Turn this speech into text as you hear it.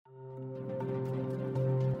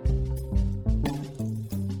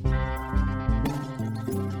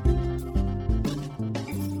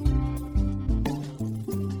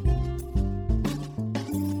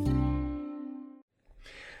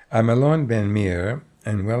I'm Alon Ben Meir,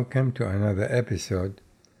 and welcome to another episode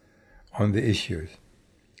on the issues.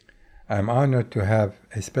 I'm honored to have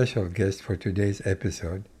a special guest for today's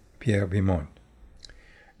episode, Pierre Vimont.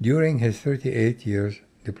 During his 38 years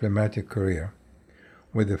diplomatic career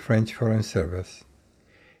with the French Foreign Service,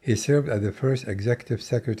 he served as the first Executive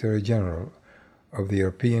Secretary General of the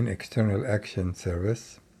European External Action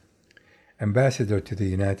Service, Ambassador to the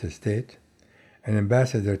United States, and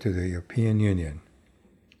Ambassador to the European Union.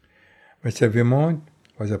 Mr. Vimont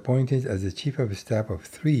was appointed as the Chief of Staff of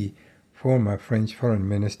 3 former French foreign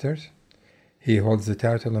ministers. He holds the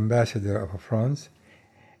title Ambassador of France,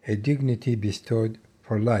 a dignity bestowed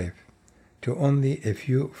for life to only a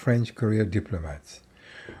few French career diplomats.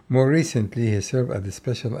 More recently, he served as the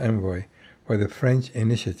Special Envoy for the French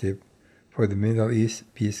Initiative for the Middle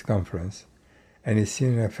East Peace Conference and is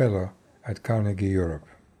Senior Fellow at Carnegie Europe.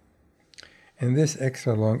 In this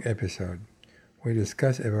extra-long episode, we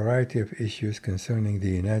discuss a variety of issues concerning the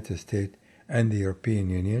United States and the European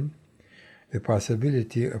Union, the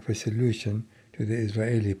possibility of a solution to the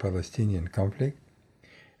Israeli-Palestinian conflict,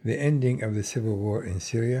 the ending of the civil war in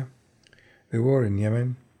Syria, the war in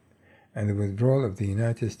Yemen, and the withdrawal of the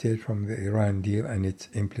United States from the Iran deal and its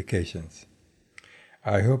implications.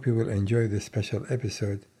 I hope you will enjoy this special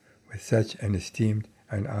episode with such an esteemed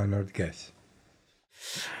and honored guest.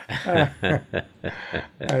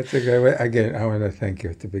 That's a great way. Again, I want to thank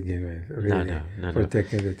you to begin with, really, for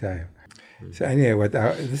taking the time. So anyway,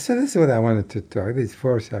 this is what I wanted to talk. These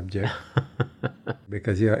 4 subjects,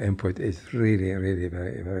 because your input is really, really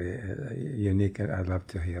very, very unique, and I'd love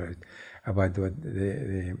to hear it about what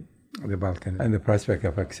the Balkan and the prospect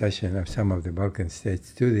of accession of some of the Balkan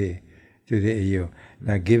states to the EU.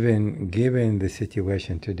 Now, given the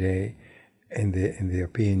situation today in the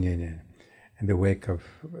European Union, in the wake of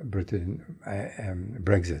Brexit,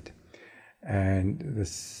 and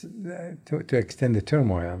this, to extend the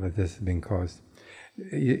turmoil that has been caused,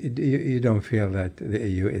 you don't feel that the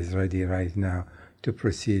EU is ready right now to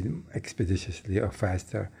proceed expeditiously or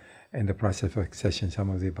faster in the process of accession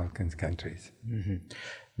some of the Balkan countries? Mm-hmm.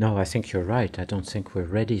 No, I think you're right. I don't think we're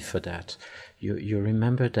ready for that. You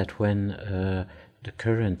remember that when the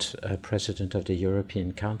current president of the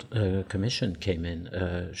European Commission came in,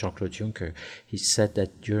 Jean-Claude Juncker, he said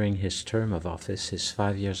that during his term of office, his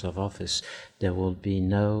 5 years of office, there will be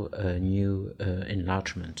no new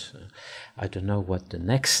enlargement. I don't know what the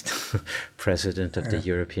next president of the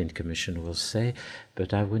European Commission will say,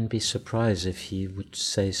 but I wouldn't be surprised if he would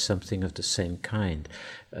say something of the same kind,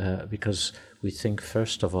 because we think,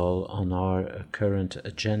 first of all, on our current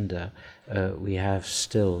agenda, we have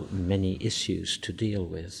still many issues to deal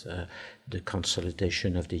with. The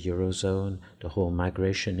consolidation of the Eurozone, the whole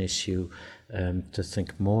migration issue, to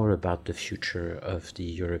think more about the future of the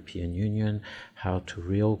European Union, how to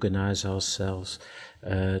reorganize ourselves,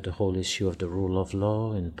 the whole issue of the rule of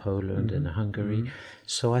law in Poland and Hungary.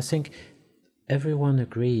 So I think everyone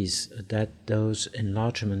agrees that those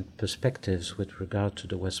enlargement perspectives with regard to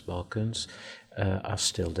the West Balkans are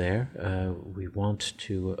still there. We want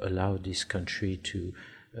to allow this country to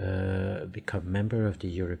become member of the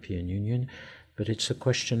European Union, but it's a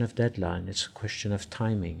question of deadline, it's a question of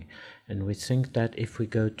timing. And we think that if we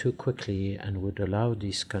go too quickly and would allow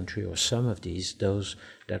this country, or some of those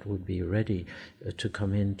that would be ready to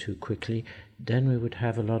come in too quickly, then we would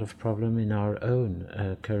have a lot of problem in our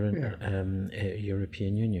own current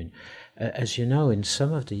European Union. As you know, in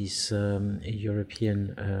some of these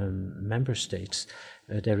European member states,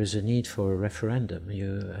 there is a need for a referendum.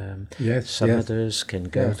 Others can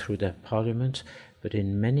go through their parliament, but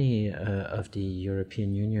in many of the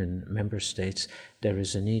European Union member states, there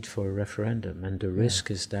is a need for a referendum, and the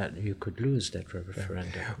risk is that you could lose that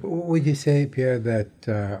referendum. Would you say, Pierre, that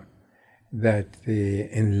the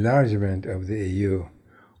enlargement of the EU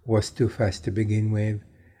was too fast to begin with,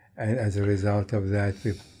 and as a result of that,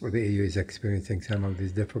 the EU is experiencing some of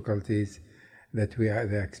these difficulties that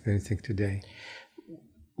they're experiencing today?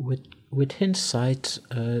 With hindsight,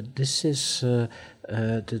 this is the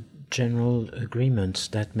general agreement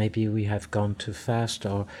that maybe we have gone too fast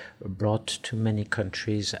or brought too many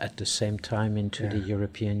countries at the same time into the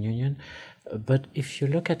European Union. But if you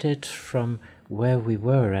look at it from where we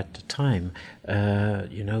were at the time,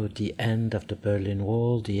 the end of the Berlin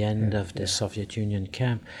Wall, the end of the Soviet Union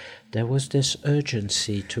camp, there was this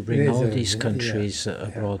urgency to bring all these countries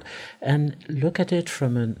abroad. And look at it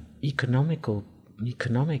from an economic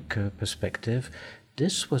perspective.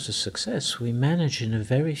 This was a success. We managed in a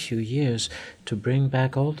very few years to bring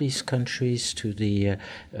back all these countries to the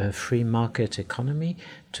free market economy,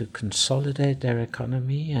 to consolidate their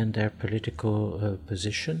economy and their political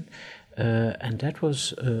position. And that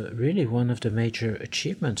was really one of the major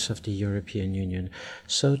achievements of the European Union.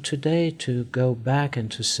 So today, to go back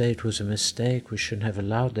and to say it was a mistake, we shouldn't have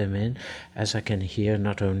allowed them in, as I can hear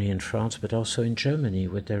not only in France but also in Germany,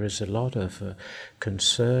 where there is a lot of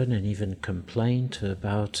concern and even complaint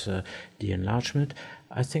about the enlargement.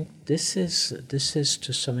 I think this is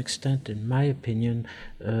to some extent, in my opinion,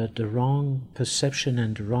 the wrong perception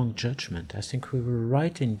and the wrong judgment. I think we were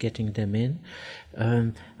right in getting them in.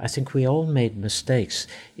 I think we all made mistakes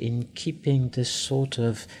in keeping this sort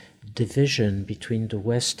of division between the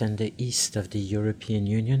West and the East of the European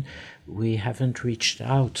Union. We haven't reached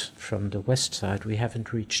out from the West side. We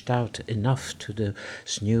haven't reached out enough to the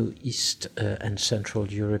new East and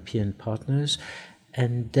Central European partners.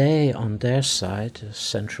 And they, on their side,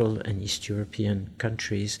 Central and East European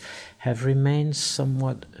countries, have remained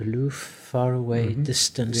somewhat aloof, far away,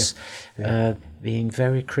 distant, being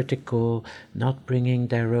very critical, not bringing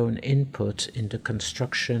their own input in the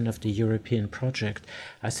construction of the European project.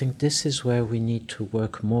 I think this is where we need to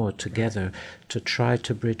work more together to try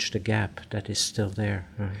to bridge the gap that is still there.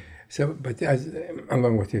 So, but as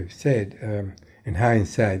along what you've said, in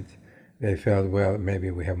hindsight, they felt, well, maybe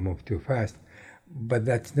we have moved too fast. But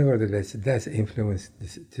that's nevertheless, that's influenced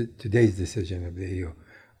today's decision of the EU.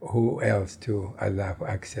 Who else to allow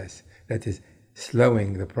access? That is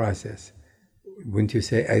slowing the process. Wouldn't you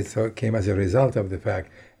say it came as a result of the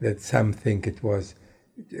fact that some think it was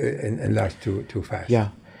enlarged too fast? Yeah.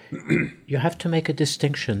 You have to make a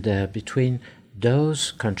distinction there between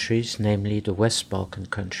those countries, namely the West Balkan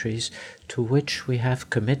countries, to which we have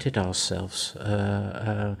committed ourselves.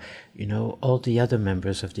 All the other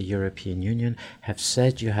members of the European Union have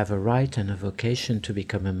said you have a right and a vocation to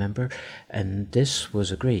become a member, and this was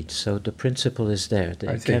agreed. So the principle is there.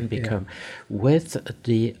 They can become. With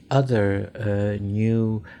the other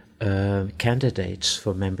new candidates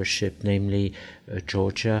for membership, namely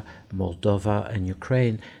Georgia, Moldova, and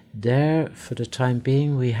Ukraine, there, for the time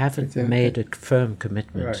being, we haven't made a firm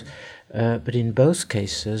commitment. Right. But in both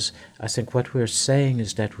cases, I think what we're saying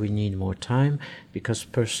is that we need more time because,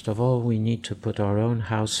 first of all, we need to put our own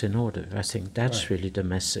house in order. I think that's really the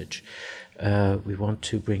message. We want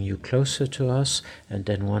to bring you closer to us and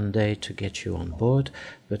then one day to get you on board.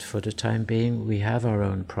 But for the time being, we have our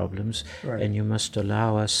own problems, and you must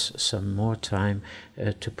allow us some more time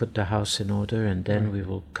to put the house in order, and then we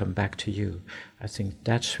will come back to you. I think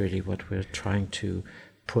that's really what we're trying to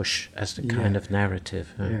push as the kind of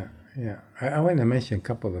narrative. I want to mention a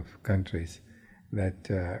couple of countries that,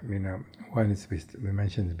 one is, we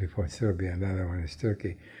mentioned before, Serbia, and the other one is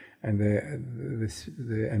Turkey. And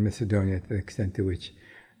and Macedonia, to the extent to which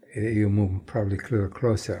you move probably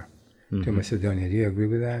closer to Macedonia. Do you agree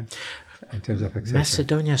with that in terms of accession?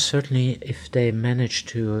 Macedonia, certainly, if they manage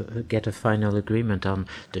to get a final agreement on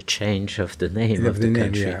the change of the name of the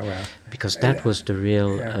country, because that was the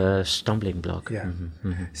real stumbling block.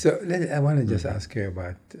 So I want to just ask you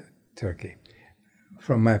about Turkey.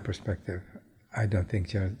 From my perspective, I don't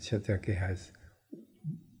think Turkey has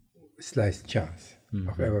slight chance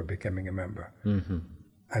of ever becoming a member.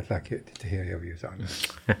 I'd like to hear your views on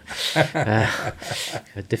that.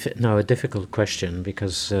 A difficult question,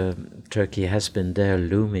 because Turkey has been there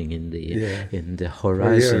looming in the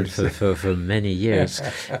horizon for many years.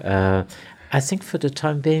 I think for the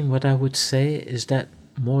time being, what I would say is that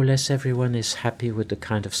more or less everyone is happy with the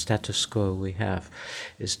kind of status quo we have,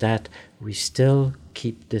 is that we still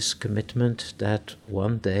keep this commitment that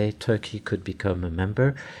one day Turkey could become a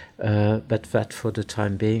member, but that for the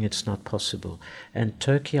time being it's not possible. And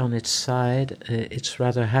Turkey on its side, it's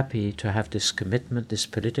rather happy to have this commitment, this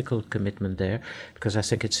political commitment there, because I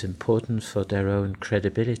think it's important for their own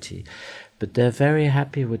credibility. But they're very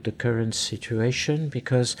happy with the current situation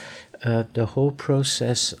because the whole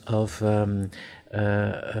process of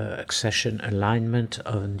accession alignment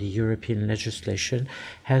on the European legislation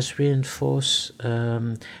has reinforced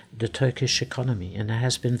the Turkish economy, and it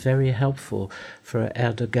has been very helpful for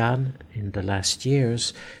Erdogan in the last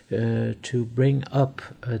years to bring up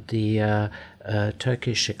the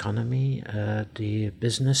Turkish economy, the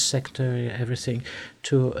business sector, everything,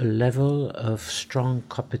 to a level of strong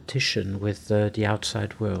competition with the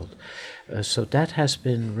outside world. So that has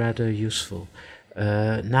been rather useful.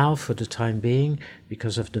 Now, for the time being,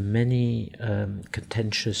 because of the many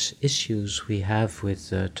contentious issues we have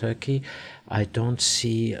with Turkey, I don't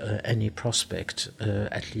see any prospect,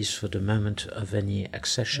 at least for the moment, of any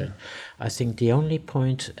accession. I think the only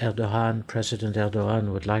point President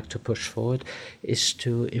Erdogan would like to push forward is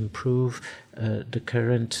to improve the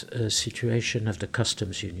current situation of the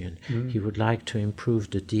customs union. He would like to improve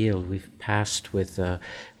the deal we've passed with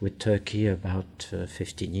Turkey about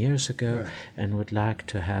 15 years ago, and would like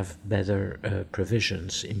to have better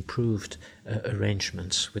provisions, improved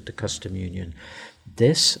arrangements with the customs union.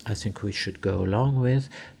 This, I think we should go along with,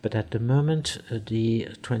 but at the moment the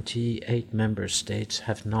 28 member states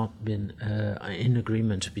have not been in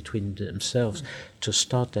agreement between themselves to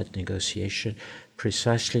start that negotiation,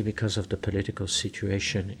 precisely because of the political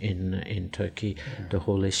situation in Turkey, the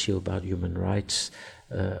whole issue about human rights,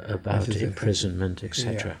 about imprisonment,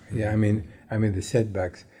 etc. I mean the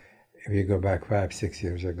setbacks. If you go back 5-6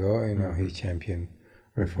 years ago, he championed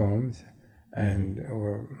reforms and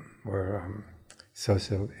were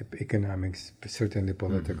social, economics, certainly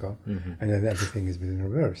political, and then everything has been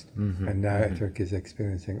reversed. And now Turkey is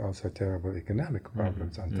experiencing also terrible economic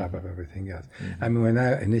problems on top of everything else. I mean, when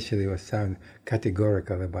I initially was sound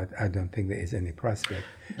categorical about, I don't think there is any prospect.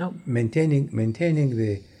 No. Maintaining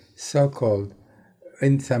the so-called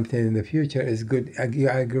in something in the future is good. I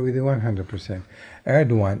agree with you 100%.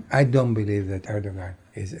 Erdogan, I don't believe that Erdogan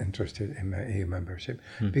is interested in EU membership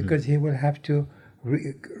because he will have to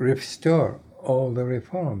restore all the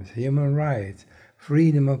reforms, human rights,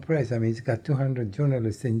 freedom of press. I mean, he's got 200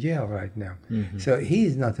 journalists in jail right now. So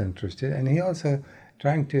he's not interested, and he also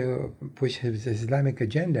trying to push his Islamic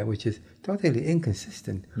agenda, which is totally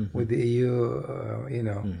inconsistent with the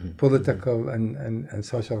EU, political and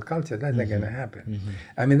social culture. That's not going to happen.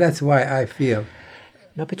 I mean, that's why I feel.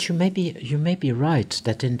 No, but you may be right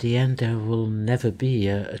that in the end there will never be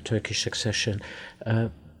a Turkish accession.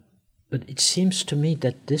 But it seems to me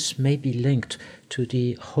that this may be linked to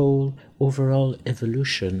the whole overall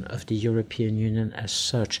evolution of the European Union as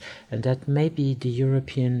such, and that maybe the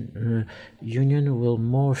European Union will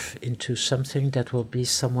morph into something that will be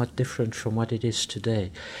somewhat different from what it is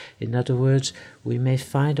today. In other words, we may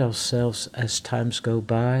find ourselves, as times go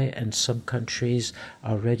by and some countries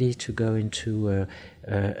are ready to go into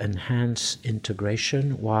enhance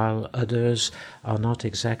integration while others are not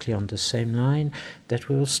exactly on the same line, that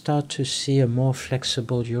we will start to see a more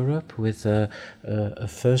flexible Europe with a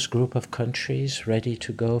first group of countries ready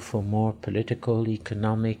to go for more political,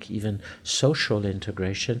 economic, even social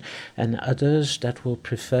integration, and others that will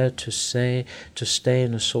prefer to stay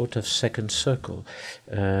in a sort of second circle,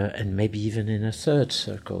 and maybe even in a third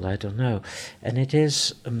circle, I don't know. And it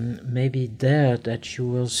is maybe there that you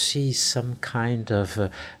will see some kind of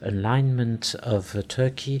alignment of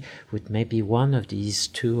Turkey with maybe one of these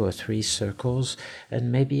 2 or 3 circles,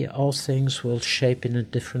 and maybe all things will shape in a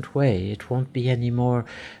different way. It won't be anymore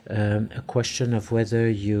a question of whether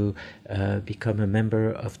you become a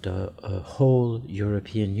member of the whole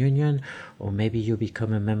European Union, or maybe you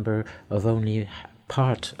become a member of only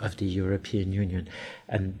part of the European Union.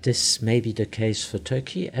 And this may be the case for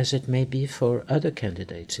Turkey, as it may be for other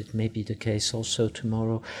candidates. It may be the case also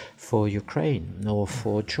tomorrow for Ukraine or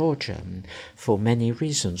for Georgia, for many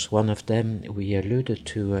reasons. One of them we alluded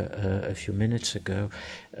to a few minutes ago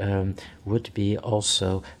would be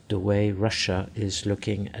also the way Russia is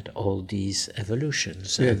looking at all these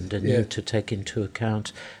evolutions and the need to take into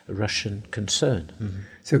account Russian concern.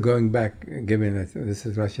 So going back, given that this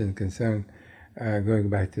is Russian concern, going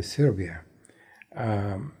back to Serbia,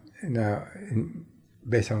 now,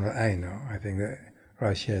 based on what I know, I think that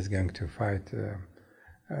Russia is going to fight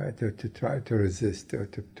to try to resist or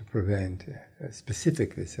to prevent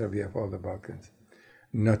specifically Serbia of all the Balkans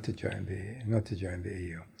not to join the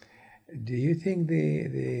EU. Do you think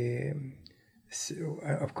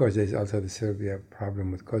of course, there's also the Serbia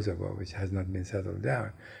problem with Kosovo, which has not been settled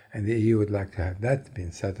down, and the EU would like to have that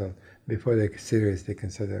been settled before they seriously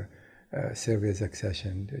consider Serbia's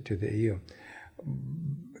accession to the EU.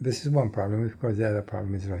 This is one problem. Of course, the other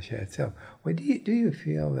problem is Russia itself. Do you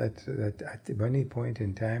feel that at any point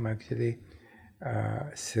in time, actually,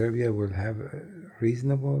 Serbia will have a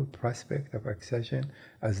reasonable prospect of accession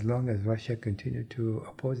as long as Russia continue to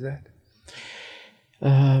oppose that?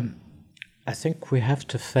 I think we have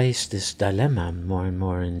to face this dilemma more and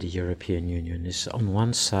more in the European Union. Is on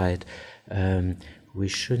one side, we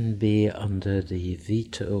shouldn't be under the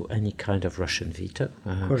veto, any kind of Russian veto.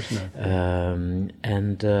 Of course not.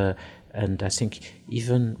 And I think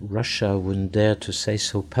even Russia wouldn't dare to say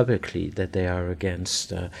so publicly that they are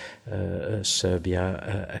against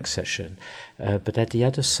Serbia accession. But at the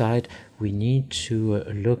other side, we need to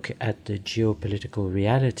look at the geopolitical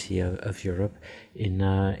reality of Europe in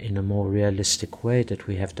a more realistic way that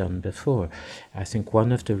we have done before. I think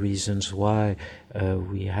one of the reasons why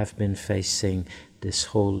we have been facing this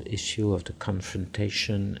whole issue of the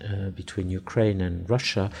confrontation between Ukraine and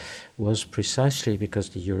Russia was precisely because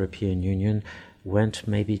the European Union went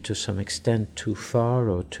maybe to some extent too far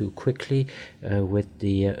or too quickly with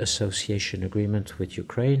the association agreement with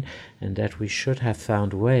Ukraine, and that we should have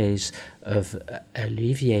found ways of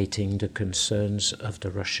alleviating the concerns of the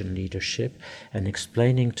Russian leadership and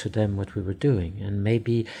explaining to them what we were doing, and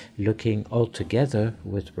maybe looking all together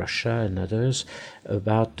with Russia and others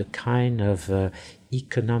about the kind of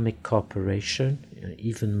economic cooperation,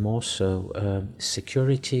 even more so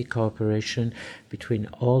security cooperation between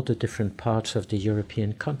all the different parts of the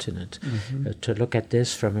European continent, to look at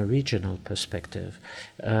this from a regional perspective.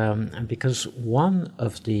 And because one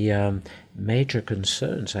of the major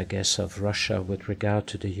concerns, I guess, of Russia with regard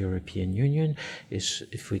to the European Union is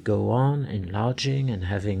if we go on enlarging and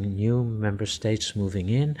having new member states moving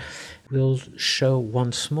in, will show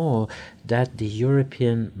once more that the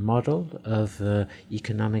European model of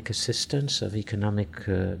economic assistance, of economic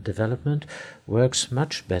development, works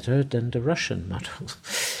much better than the Russian model.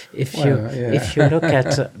 If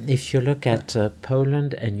you look at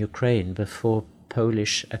Poland and Ukraine before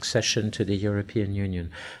Polish accession to the European Union,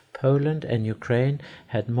 Poland and Ukraine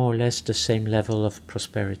had more or less the same level of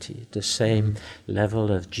prosperity, the same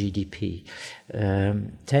level of GDP.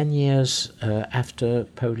 10 years after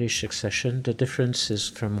Polish accession, the difference is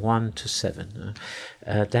from 1 to 7.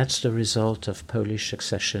 That's the result of Polish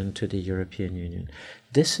accession to the European Union.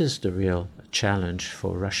 This is the real challenge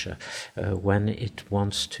for Russia when it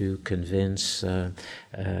wants to convince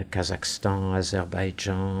Kazakhstan,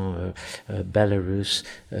 Azerbaijan, Belarus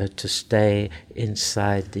to stay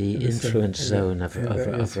inside the influence zone of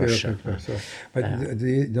Russia. But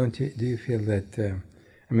do you feel that?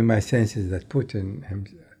 I mean, my sense is that Putin,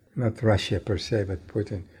 not Russia per se, but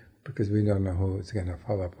Putin, because we don't know who is going to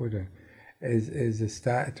follow Putin, is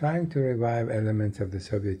trying to revive elements of the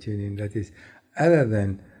Soviet Union. That is, other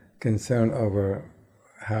than concern over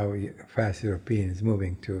how fast Europeans is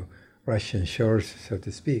moving to Russian shores, so to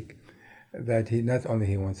speak, that he not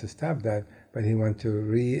only wants to stop that, but he wants to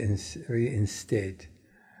reinstate,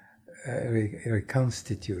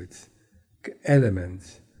 reconstitute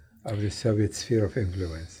elements of the Soviet sphere of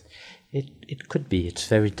influence. It could be. It's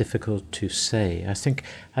very difficult to say. I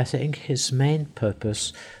think his main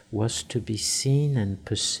purpose was to be seen and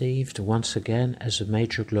perceived once again as a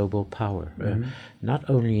major global power, not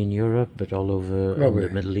only in Europe but all over the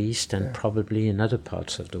Middle East and probably in other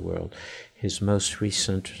parts of the world. His most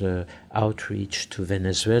recent outreach to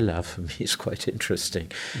Venezuela for me is quite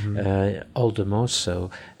interesting. All the more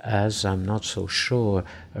so as I'm not so sure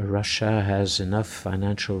Russia has enough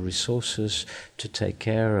financial resources to take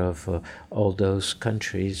care of all those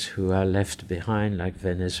countries who are left behind, like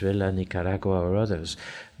Venezuela, Nicaragua, or others.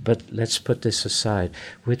 But let's put this aside.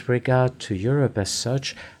 With regard to Europe as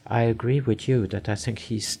such, I agree with you that I think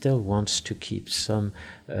he still wants to keep some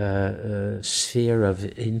sphere of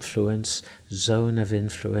influence, zone of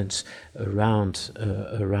influence around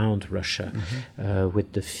Russia,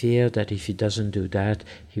 with the fear that if he doesn't do that,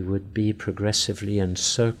 he would be progressively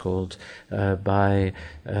encircled by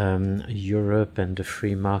Europe and the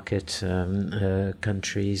free market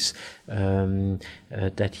countries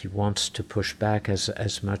that he wants to push back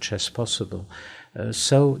as much as possible.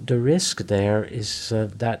 So the risk there is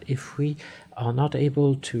that if we are not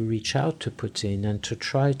able to reach out to Putin and to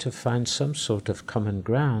try to find some sort of common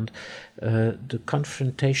ground, the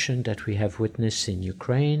confrontation that we have witnessed in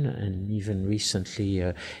Ukraine and even recently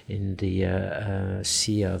in the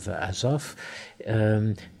Sea of Azov,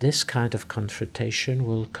 this kind of confrontation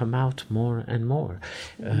will come out more and more.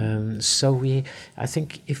 So I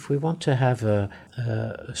think if we want to have a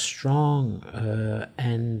strong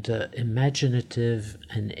and imaginative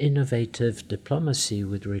and innovative diplomacy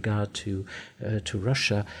with regard to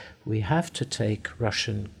Russia, we have to take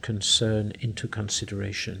Russian concern into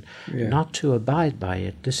consideration. Not to abide by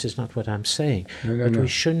it, this is not what I'm saying, but we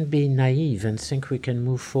shouldn't be naive and think we can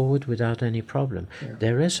move forward without any problem.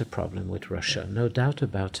 There is a problem with Russia, no doubt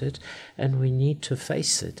about it, and we need to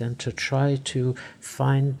face it and to try to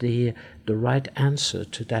find the right answer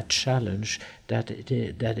to that challenge that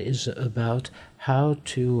is about how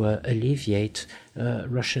to alleviate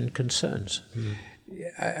Russian concerns.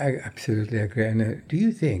 I absolutely agree. And do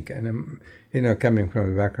you think, and coming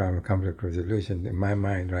from a background of conflict resolution, in my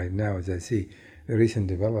mind right now, as I see the recent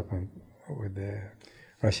development with the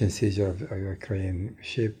Russian seizure of Ukrainian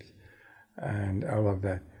ships and all of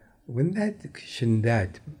that, shouldn't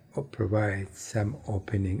that provide some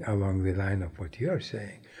opening along the line of what you're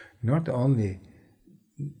saying? Not only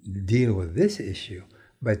deal with this issue,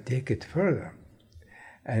 but take it further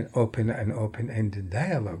and open an open-ended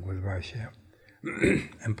dialogue with Russia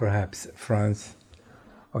and perhaps France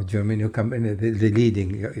or Germany, who come in, the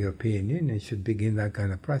leading European Union, should begin that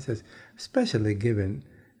kind of process, especially given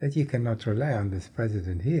that you cannot rely on this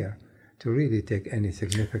president here to really take any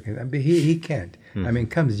significant. I mean, he can't. I mean,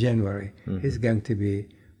 comes January, he's going to be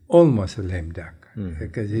almost a lame duck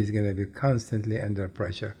because he's going to be constantly under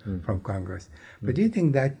pressure from Congress. But do you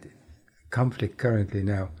think that conflict currently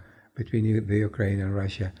now between the Ukraine and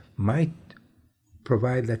Russia might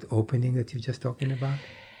provide that opening that you're just talking about?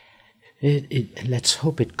 Let's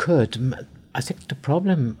hope it could. I think the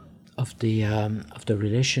problem of the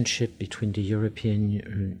relationship between the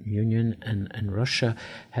European Union and Russia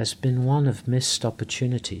has been one of missed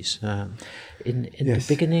opportunities. In the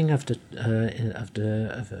beginning of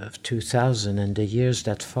 2000 and the years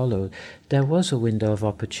that followed, there was a window of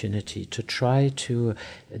opportunity to try to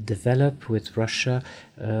develop with Russia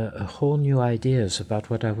a whole new ideas about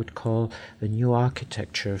what I would call a new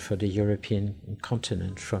architecture for the European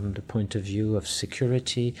continent from the point of view of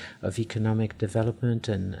security, of economic development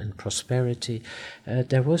and prosperity.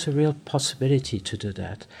 There was a real possibility to do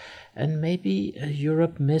that. And maybe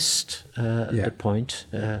Europe missed the point.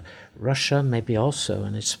 Russia maybe also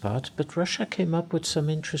on its part, but Russia came up with some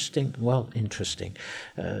interesting,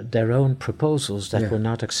 their own proposals that were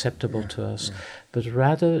not acceptable to us. But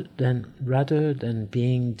rather than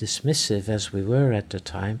being dismissive as we were at the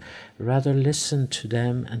time, rather listen to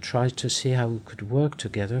them and try to see how we could work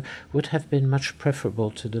together would have been much preferable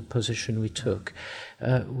to the position we took.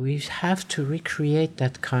 We have to recreate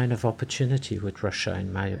that kind of opportunity with Russia,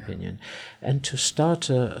 in my opinion, and to start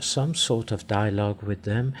some sort of dialogue with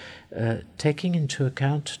them, taking into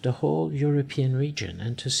account the whole European region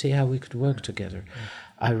and to see how we could work together.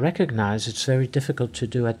 I recognize it's very difficult to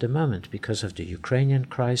do at the moment because of the Ukrainian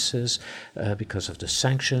crisis, because of the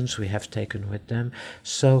sanctions we have taken with them.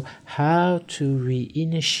 So how to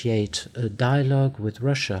reinitiate a dialogue with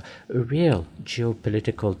Russia, a real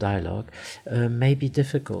geopolitical dialogue, may be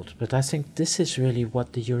difficult. But I think this is really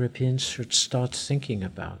what the Europeans should start thinking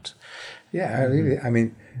about. Yeah, I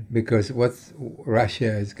mean, because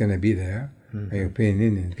Russia is going to be there, the European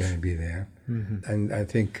Union is going to be there, and I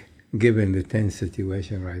think given the tense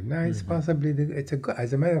situation right now, it's possibly,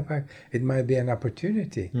 as a matter of fact, it might be an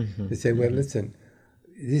opportunity to say, well, listen,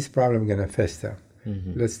 this problem is going to fester.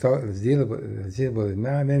 Let's deal with it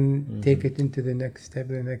now and then take it into the next step,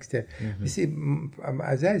 You see,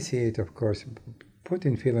 as I see it, of course,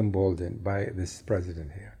 Putin feels emboldened by this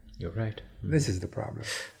president here. You're right. This is the problem.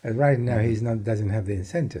 And right now, doesn't have the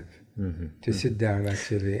incentive to sit down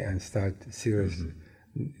actually and start serious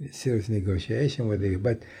negotiation with you.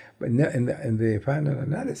 But in the final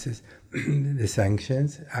analysis, the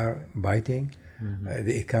sanctions are biting.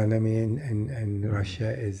 The economy in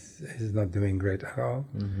Russia is not doing great at all.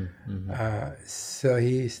 So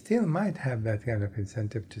he still might have that kind of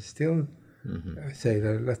incentive to still say,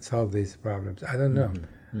 let's solve these problems. I don't know.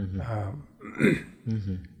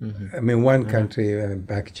 I mean, one country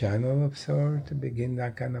back channel of sort to begin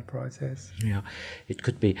that kind of process. Yeah, it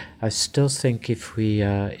could be. I still think if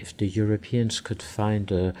the Europeans could find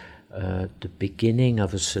the beginning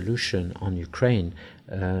of a solution on Ukraine,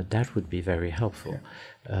 that would be very helpful.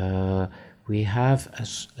 We have,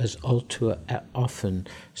 as all too often,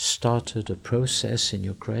 started a process in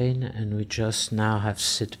Ukraine, and we just now have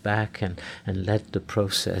sit back and let the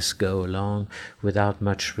process go along without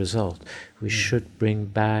much result. We should bring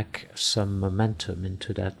back some momentum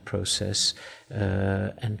into that process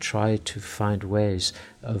and try to find ways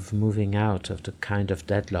of moving out of the kind of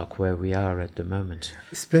deadlock where we are at the moment.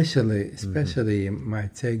 Especially, you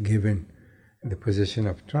might say, given the position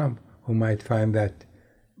of Trump, who might find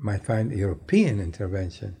European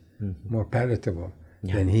intervention more palatable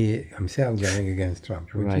than he himself going against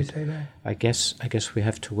Trump. Would you say that? I guess we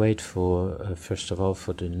have to wait for first of all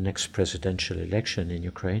for the next presidential election in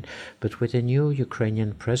Ukraine, but with a new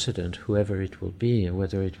Ukrainian president, whoever it will be,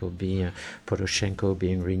 whether it will be Poroshenko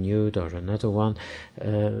being renewed or another one,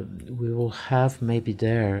 we will have maybe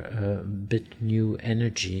there a bit new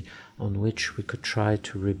energy on which we could try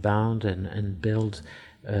to rebound and build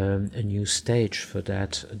a new stage for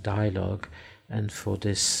that dialogue and for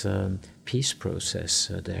this peace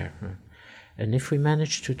process there. And if we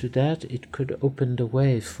manage to do that, it could open the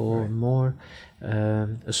way for more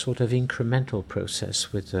a sort of incremental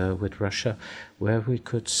process with Russia, where we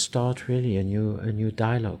could start really a new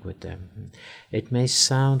dialogue with them. It may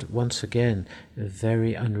sound once again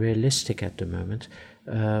very unrealistic at the moment,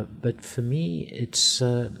 but for me, it's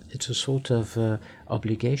a sort of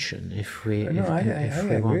obligation. If we, I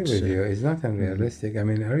agree with you. It's not unrealistic. I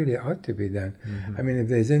mean, it really ought to be done. I mean, if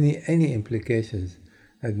there's any implications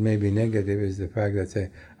that may be negative is the fact that, say,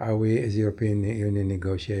 are we as European Union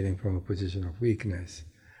negotiating from a position of weakness?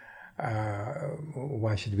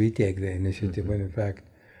 Why should we take the initiative when, in fact,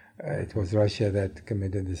 it was Russia that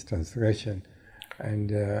committed this transgression,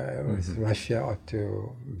 and Russia ought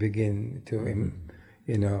to begin to,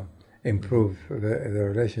 improve the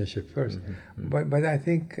relationship first. But I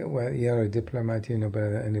think, well, you're a diplomat, you know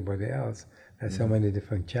better than anybody else. There's so many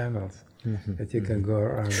different channels that you can go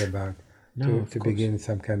around about to begin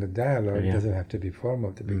some kind of dialogue. It doesn't have to be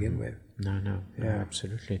formal to begin with. No,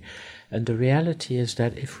 absolutely. And the reality is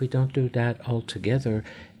that if we don't do that altogether,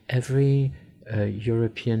 every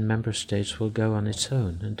European member states will go on its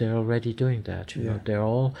own, and they're already doing that. You know, they're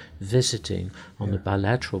all visiting on a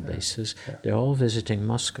bilateral basis. They're all visiting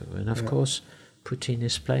Moscow, and of course, Putin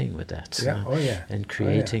is playing with that and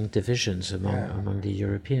creating divisions among the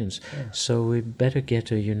Europeans. So we better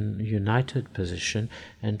get a united position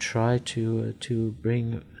and try to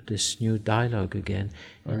bring this new dialogue again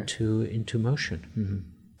into motion.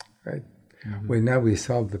 Right. Well, now we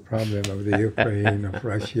solved the problem of the Ukraine, of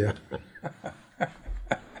Russia.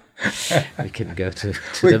 We can go to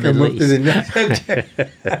the Middle East. To the next subject.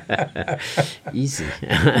 Easy.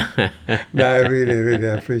 No, I really, really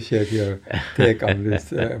appreciate your take on this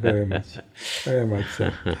very much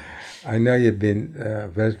so. I know you've been a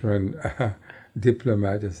veteran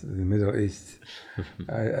diplomat in the Middle East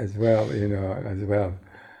as well,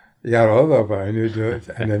 You're all over and you do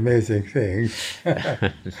an amazing thing.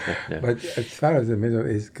 But as far as the Middle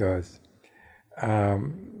East goes,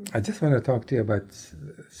 I just want to talk to you about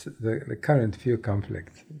the current few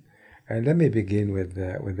conflicts. And let me begin with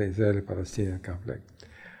the Israeli-Palestinian conflict.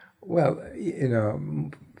 Well,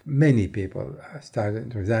 many people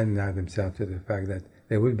started resigning themselves to the fact that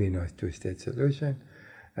there will be no two-state solution,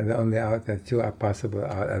 and the only two are possible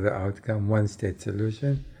other outcome: one-state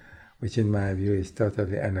solution, which in my view is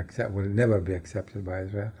totally unacceptable, will never be accepted by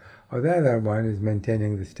Israel, or the other one is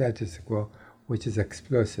maintaining the status quo, which is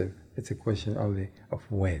explosive. It's a question only of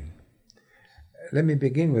when. Let me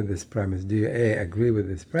begin with this premise. Do you agree with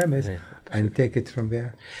this premise and take it from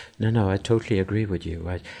there? No, I totally agree with you.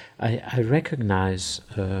 I recognize,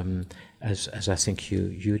 as I think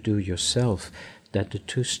you do yourself, that the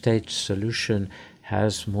two-state solution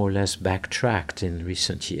has more or less backtracked in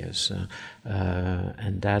recent years,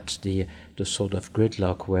 and that the sort of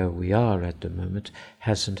gridlock where we are at the moment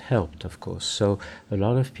hasn't helped, of course. So a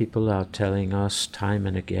lot of people are telling us time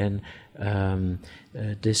and again the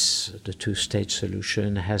two-state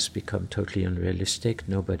solution has become totally unrealistic.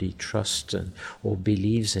 Nobody trusts or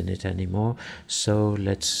believes in it anymore. So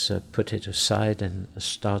let's put it aside and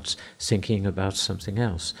start thinking about something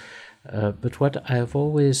else. But what I've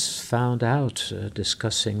always found out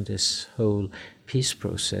discussing this whole peace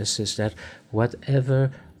process is that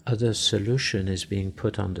whatever other solution is being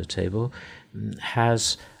put on the table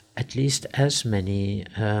has at least as many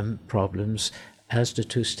problems as the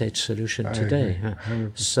two-state solution today.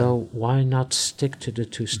 So why not stick to the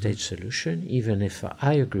two-state solution, even if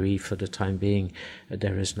I agree for the time being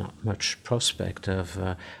there is not much prospect of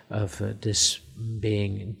this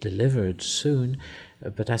being delivered soon,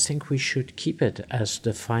 but I think we should keep it as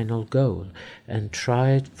the final goal and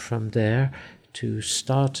try from there to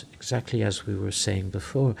start, exactly as we were saying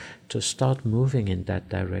before, to start moving in that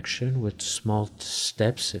direction with small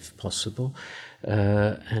steps if possible,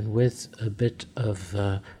 and with a bit of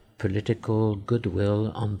political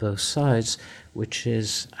goodwill on both sides, which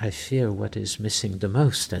is, I fear, what is missing the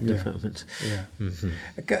most at the moment.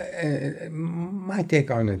 My take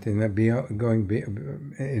on it, in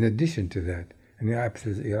addition to that, and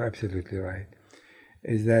you're absolutely right,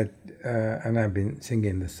 is that, and I've been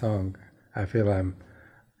singing the song, I feel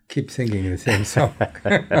keep singing the same song.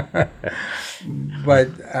 But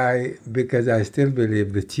because I still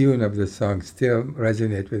believe the tune of the song still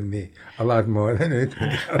resonates with me a lot more than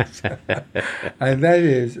anything else. And that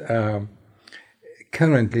is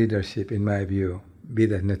current leadership, in my view, be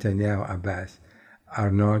that Netanyahu or Abbas,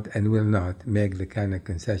 are not and will not make the kind of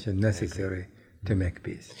concession necessary to make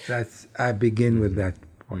peace. I begin with that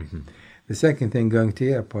point. The second thing, going to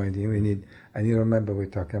your point, we need, and you remember we're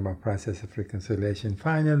talking about process of reconciliation.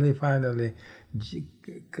 Finally,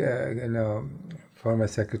 former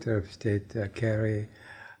Secretary of State Kerry,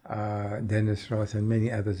 Dennis Ross, and many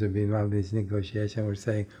others who have been involved in this negotiation were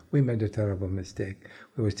saying, we made a terrible mistake.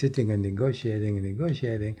 We were sitting and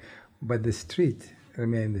negotiating, but the street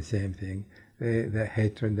remained the same thing. The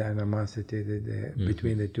hatred, the animosity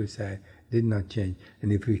between the two sides did not change.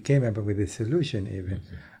 And if we came up with a solution even,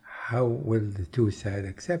 how will the two sides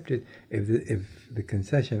accept it if the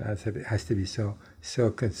concession has to be so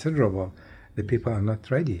considerable? The people are not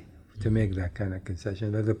ready to make that kind of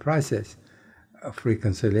concession. But the process of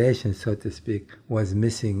reconciliation, so to speak, was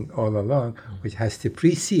missing all along, which has to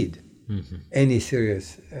precede any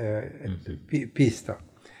serious peace talk.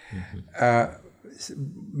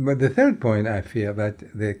 But the third point, I feel that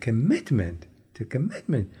the commitment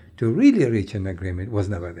to really reach an agreement was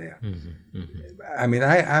never there. I mean,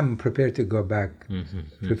 I'm prepared to go back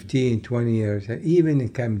 15, 20 years, and even in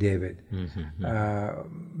Camp David.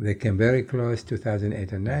 They came very close,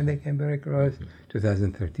 2008 and 9, they came very close,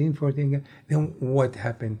 2013, 14. Then what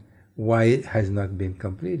happened? Why it has not been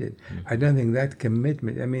completed? I don't think that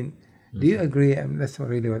commitment, I mean, do you agree? And that's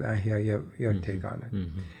really what I hear your take on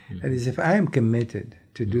it. That is, if I am committed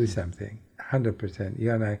to do something, 100%,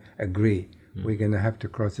 you and I agree, we're going to have to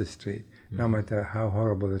cross the street, no matter how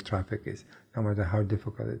horrible the traffic is, no matter how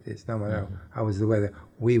difficult it is, no matter how is the weather,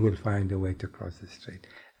 we will find a way to cross the street.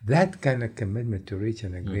 That kind of commitment to reach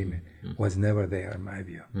an agreement was never there, in my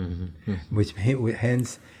view, which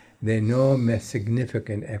hence no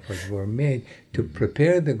significant efforts were made to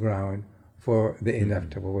prepare the ground for the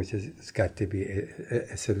inevitable, which is it's got to be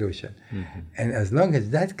a solution. And as long as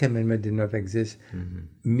that commitment did not exist,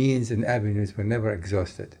 means and avenues were never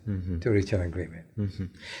exhausted to reach an agreement.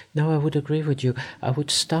 No, I would agree with you. I would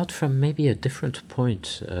start from maybe a different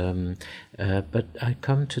point, but I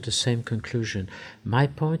come to the same conclusion. My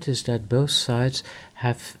point is that both sides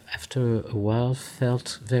have, after a while,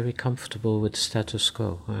 felt very comfortable with the status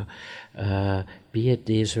quo, be it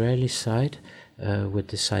the Israeli side, with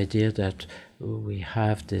this idea that we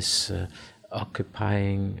have this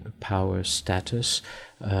occupying power status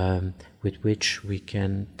with which we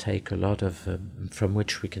can take a lot of, from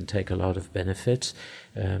which we can take a lot of benefits,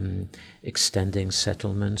 extending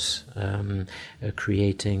settlements,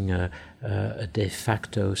 creating a de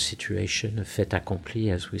facto situation, a fait accompli,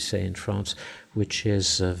 as we say in France, which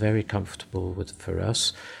is very comfortable for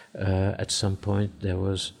us. At some point there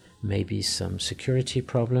was maybe some security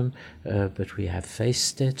problem, but we have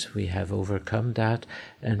faced it, we have overcome that,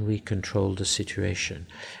 and we control the situation.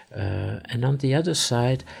 And on the other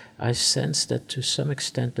side, I sense that to some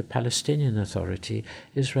extent the Palestinian Authority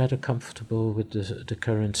is rather comfortable with the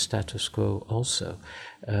current status quo also,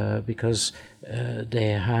 because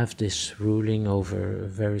they have this ruling over a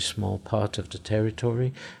very small part of the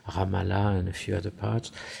territory, Ramallah and a few other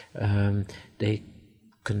parts. They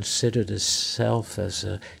consider itself as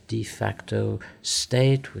a de facto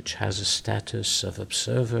state which has a status of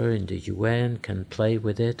observer in the UN, can play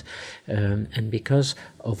with it, and because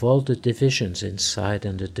of all the divisions inside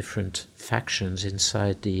and the different factions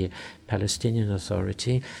inside the Palestinian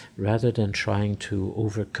Authority, rather than trying to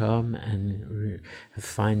overcome and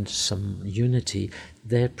find some unity,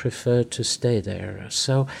 they prefer to stay there.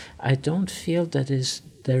 So I don't feel that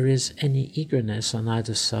there is any eagerness on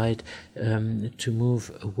either side to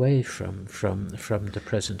move away from the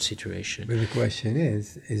present situation. But the question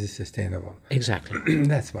is it sustainable? Exactly.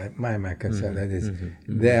 That's my concern. That is,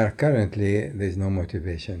 there's no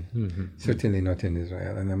motivation, certainly not in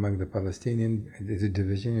Israel. And among the Palestinians, the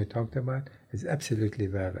division you talked about is absolutely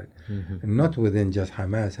valid. And not within just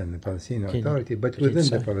Hamas and the Palestinian Authority, but within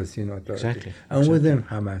the Palestinian Authority. Exactly. And within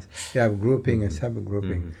Hamas, you have grouping and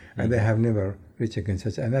sub-grouping, and they have never reached a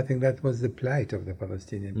consensus. And I think that was the plight of the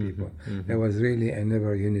Palestinian people. There was really a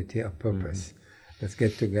never unity of purpose. Let's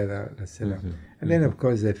get together, let's sit down. And then, of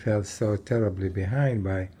course, they fell so terribly behind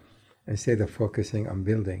by, instead of focusing on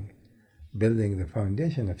building the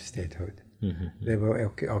foundation of statehood, they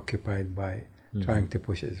were occupied by trying to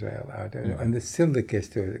push Israel out. And it's still the case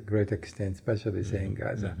to a great extent, especially say in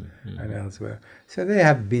Gaza and elsewhere. So they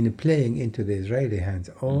have been playing into the Israeli hands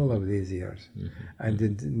all of these years and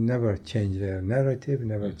did never change their narrative,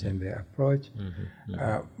 never change their approach.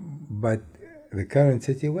 But the current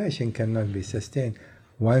situation cannot be sustained.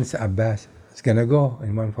 Once Abbas is going to go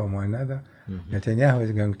in one form or another, Netanyahu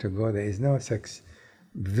is going to go. There is no such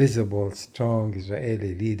visible, strong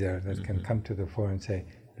Israeli leader that can come to the fore and say,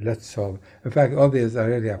 let's solve. In fact, all the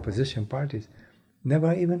Israeli opposition parties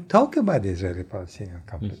never even talk about the Israeli-Palestinian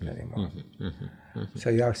conflict anymore. So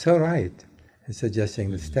you are so right in suggesting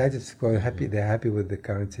the status quo, they're happy with the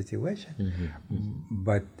current situation.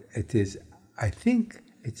 But it is, I think,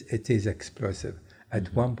 it is explosive.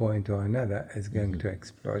 At one point or another, it's going to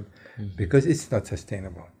explode because it's not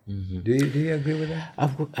sustainable. Do you agree with that?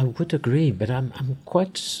 I would agree, but I'm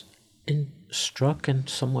quite struck and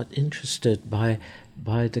somewhat interested by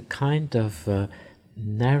the kind of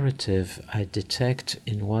narrative I detect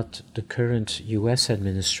in what the current U.S.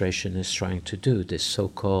 administration is trying to do, this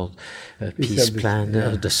so-called peace plan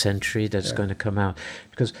of the century that's going to come out.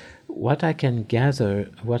 Because what I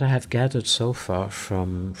have gathered so far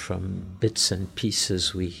from bits and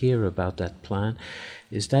pieces we hear about that plan,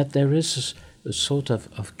 is that there is a sort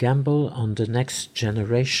of gamble on the next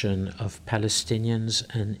generation of Palestinians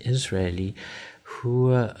and Israeli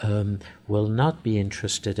who will not be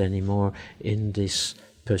interested anymore in this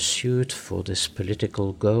pursuit for this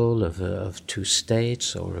political goal of two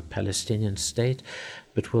states or a Palestinian state,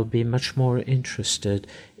 but will be much more interested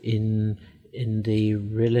in the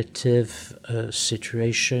relative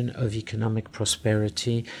situation of economic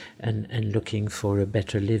prosperity and looking for a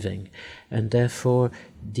better living. And therefore,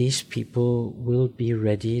 these people will be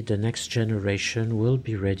ready, the next generation will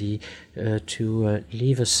be ready to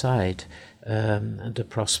leave aside the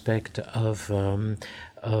prospect of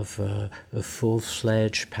a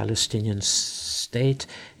full-fledged Palestinian state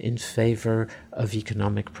in favor of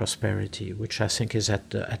economic prosperity, which I think is at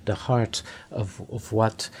the heart of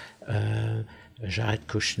what Jared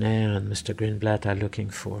Kushner and Mr. Greenblatt are looking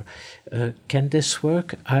for. Can this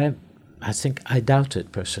work? I think I doubt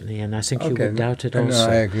it personally, and I think you would doubt it also.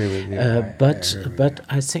 No, I agree with you. But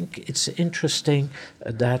I think it's interesting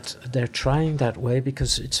that they're trying that way,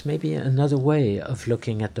 because it's maybe another way of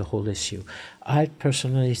looking at the whole issue. I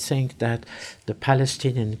personally think that the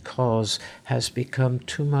Palestinian cause has become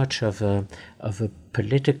too much of a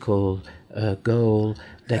political goal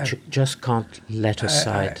that you just can't let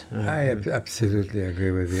aside. I absolutely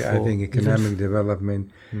agree with you. I think economic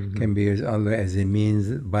development can be used only as a means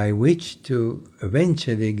by which to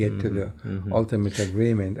eventually get to the ultimate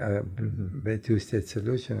agreement, the two-state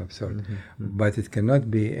solution of sorts. But it cannot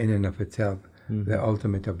be in and of itself the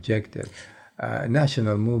ultimate objective.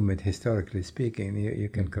 National movement, historically speaking, you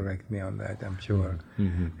can correct me on that, I'm sure,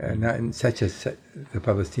 such as the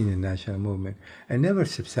Palestinian national movement, and never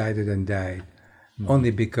subsided and died,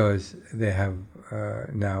 only because they have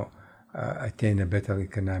now attained a better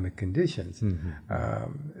economic conditions.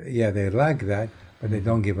 They lack that, but they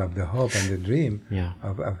don't give up the hope and the dream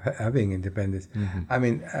of having independence. I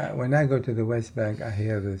mean, when I go to the West Bank, I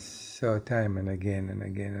hear this so time and again and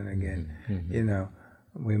again and again. You know,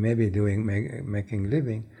 we may be making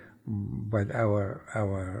living, but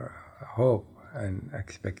our hope and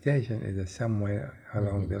expectation is that somewhere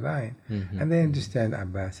along the line, and they understand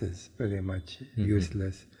Abbas is pretty much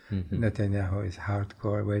useless. Netanyahu is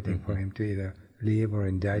hardcore, waiting for him to either leave or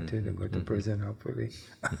indicted and go to prison, hopefully,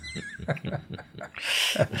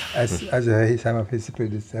 as some of his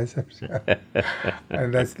predecessors.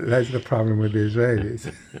 And that's the problem with the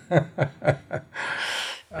Israelis.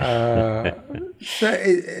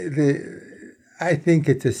 I think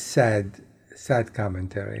it's a sad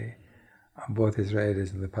commentary on both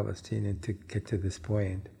Israelis and the Palestinians to get to this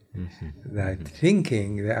point, that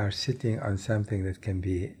thinking they are sitting on something that can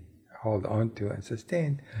be held on to and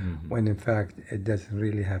sustained, when in fact it doesn't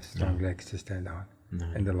really have strong legs to stand on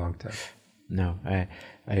in the long term. No, I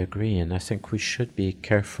agree, and I think we should be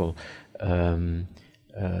careful.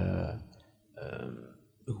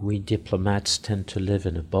 We diplomats tend to live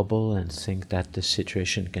in a bubble and think that the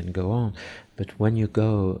situation can go on. But when you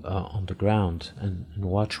go on the ground and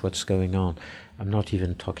watch what's going on, I'm not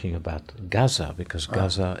even talking about Gaza, because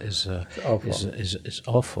Gaza is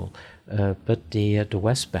awful. But the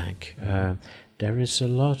West Bank, there is a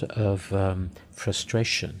lot of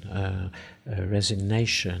frustration,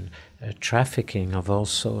 resignation, trafficking of all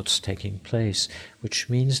sorts taking place, which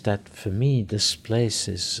means that for me this place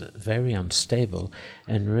is very unstable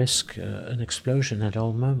and risk an explosion at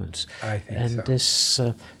all moments. I think and so. This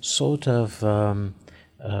sort of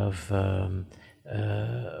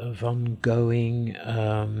ongoing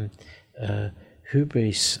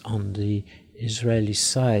hubris on the Israeli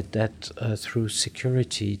side, that through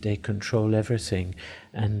security they control everything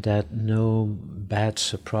and that no bad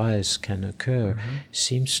surprise can occur,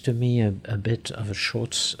 seems to me a bit of a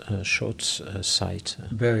short sight.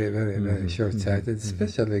 Very short-sighted,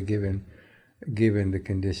 especially given the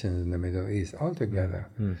conditions in the Middle East altogether,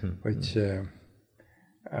 which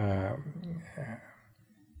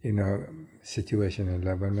situation in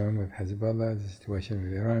Lebanon with Hezbollah, the situation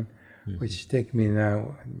with Iran, which take me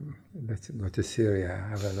now. Let's go to Syria.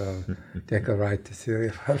 Have a little, take a ride to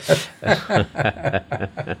Syria.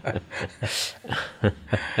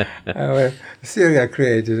 Syria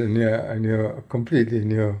created a completely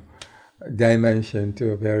new dimension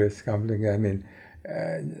to various conflicts. I mean,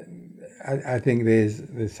 I think there's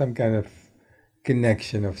some kind of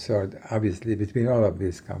connection of sort, obviously, between all of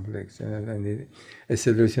these conflicts, and a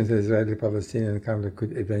solution to the Israeli-Palestinian conflict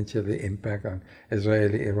could eventually impact on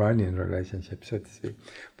Israeli-Iranian relationship, so to speak.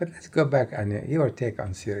 But let's go back on your take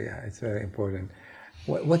on Syria. It's very important.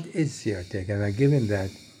 What is your take? And given that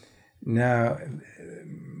Now,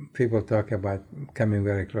 people talk about coming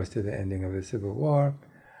very close to the ending of the civil war.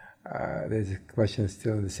 There's a question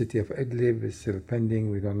still, the city of Idlib is still pending.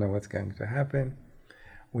 We don't know what's going to happen.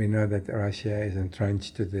 We know that Russia is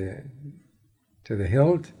entrenched to the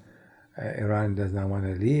hilt. Iran does not want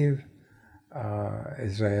to leave.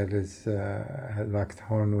 Israel is locked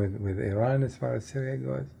horn with Iran as far as Syria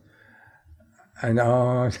goes. And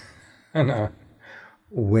on and on.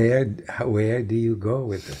 Where do you go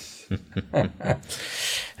with this?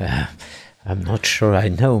 I'm not sure I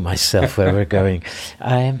know myself where we're going.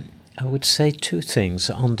 I would say two things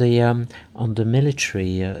on the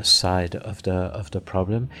military side of the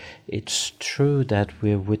problem. It's true that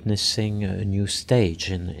we're witnessing a new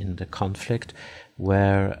stage in the conflict,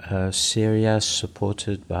 where Syria,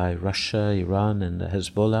 supported by Russia, Iran, and the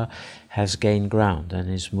Hezbollah, has gained ground and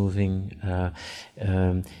is moving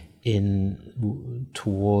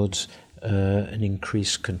towards an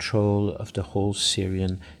increased control of the whole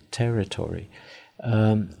Syrian territory.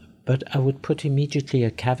 But I would put immediately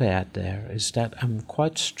a caveat there, is that I'm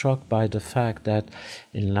quite struck by the fact that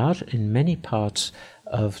in many parts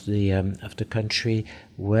of the country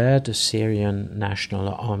where the Syrian National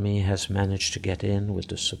Army has managed to get in with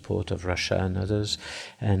the support of Russia and others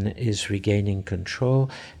and is regaining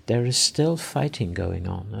control, there is still fighting going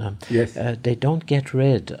on. Yes. They don't get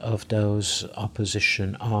rid of those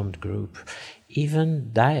opposition armed groups.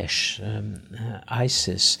 Even Daesh,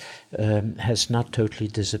 ISIS, has not totally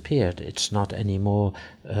disappeared. It's not anymore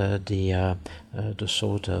the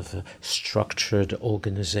sort of structured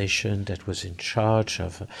organization that was in charge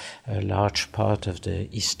of a large part of the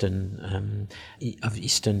eastern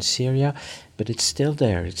Syria, but it's still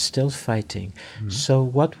there. It's still fighting. Mm-hmm. So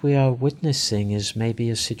what we are witnessing is maybe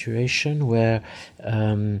a situation where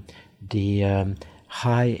the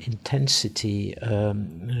high intensity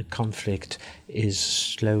conflict is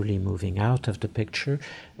slowly moving out of the picture,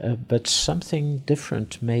 but something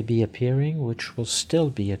different may be appearing, which will still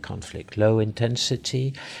be a conflict. Low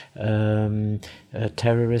intensity,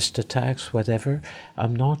 terrorist attacks, whatever.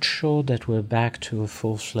 I'm not sure that we're back to a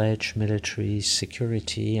full-fledged military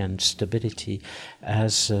security and stability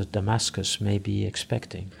as Damascus may be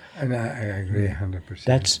expecting. And I agree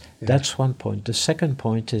 100%. That's one point. The second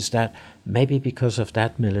point is that maybe because of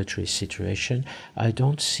that military situation, I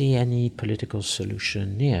don't see any political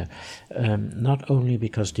solution near. Not only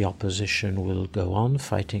because the opposition will go on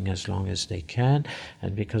fighting as long as they can,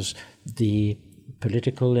 and because the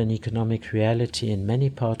political and economic reality in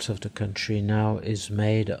many parts of the country now is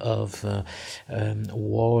made of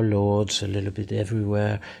warlords a little bit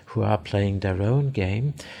everywhere who are playing their own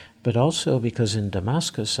game. But also because in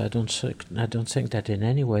Damascus, I don't think that in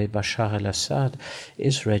any way Bashar al-Assad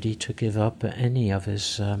is ready to give up any of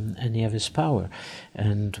his power.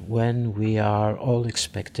 And when we are all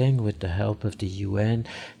expecting, with the help of the UN,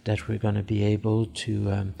 that we're going to be able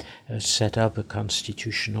to set up a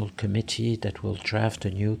constitutional committee that will draft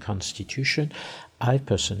a new constitution, I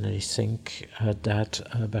personally think that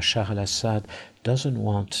Bashar al-Assad doesn't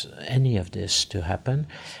want any of this to happen,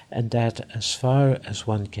 and that as far as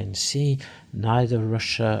one can see, neither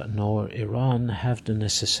Russia nor Iran have the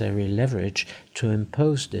necessary leverage to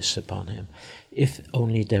impose this upon him, if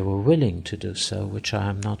only they were willing to do so, which I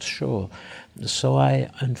am not sure. So I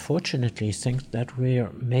unfortunately think that we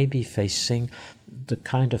are maybe facing the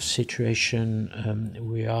kind of situation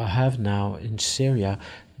we have now in Syria,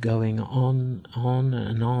 going on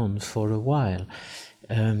and on for a while.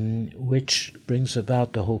 Which brings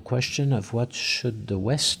about the whole question of what should the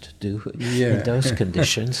West do in those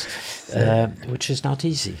conditions, which is not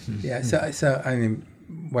easy. Yeah, so I mean,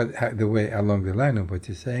 the way along the line of what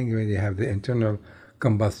you're saying, you really have the internal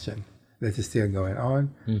combustion that is still going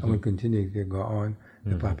on and will continue to go on.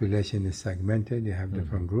 The population is segmented. You have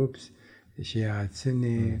different groups, Shia,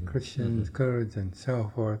 Sunni, Christians, Kurds, and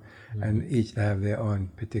so forth, and each have their own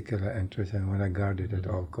particular interests and want to guard it at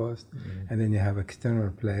all costs. And then you have external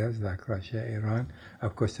players like Russia, Iran,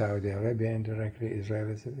 of course Saudi Arabia indirectly, Israel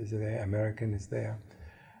is there, American is there.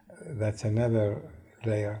 That's another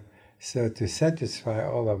layer. So to satisfy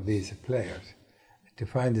all of these players, to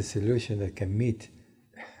find a solution that can meet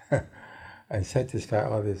and satisfy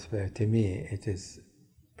all these players, to me, it is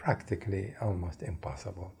practically almost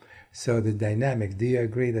impossible. So the dynamics, do you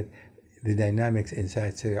agree that the dynamics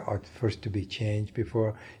inside Syria ought first to be changed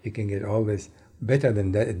before you can get all this, better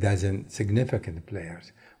than a dozen significant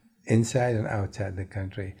players inside and outside the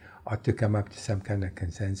country ought to come up to some kind of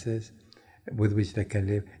consensus with which they can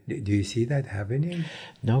live? Do you see that happening?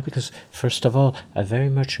 No, because first of all, I very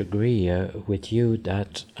much agree with you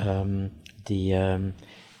that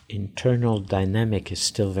internal dynamic is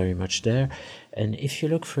still very much there. And if you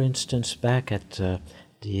look, for instance, back at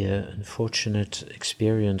the unfortunate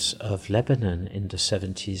experience of Lebanon in the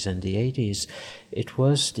 70s and the 80s, it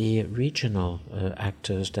was the regional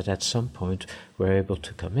actors that at some point were able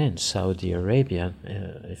to come in. Saudi Arabia,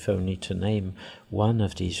 if only to name one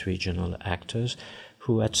of these regional actors,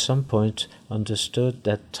 who at some point understood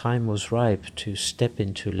that time was ripe to step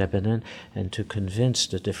into Lebanon and to convince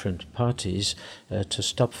the different parties to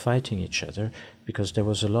stop fighting each other, because there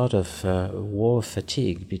was a lot of war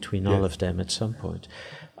fatigue between all of them at some point.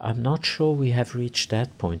 I'm not sure we have reached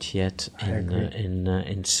that point yet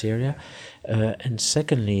in Syria. And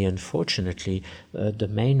secondly, unfortunately, the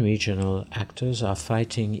main regional actors are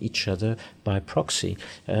fighting each other by proxy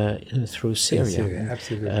through Syria.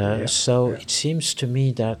 Absolutely. So it seems to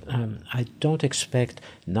me that I don't expect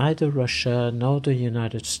neither Russia, nor the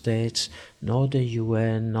United States, nor the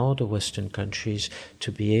UN, nor the Western countries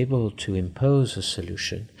to be able to impose a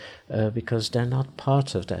solution, because they're not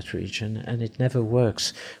part of that region, and it never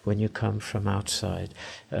works when you come from outside.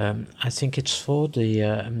 I think it's for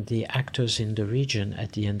the actors in the region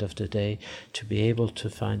at the end of the day to be able to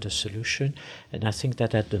find a solution, and I think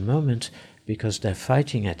that at the moment, because they're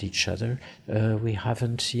fighting at each other, we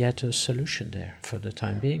haven't yet a solution there for the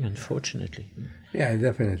time being, unfortunately. Yeah,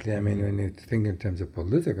 definitely. I mean, when you think in terms of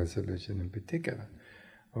political solution in particular,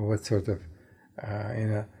 or what sort of,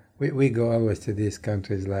 we go always to these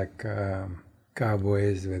countries like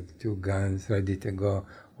cowboys with 2 guns ready to go.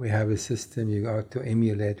 We have a system you ought to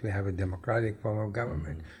emulate. We have a democratic form of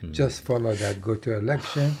government. Just follow that, go to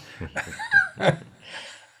election.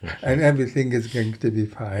 And everything is going to be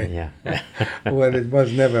fine. Yeah. Well, it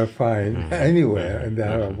was never fine anywhere in the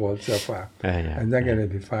Arab world so far. And not going to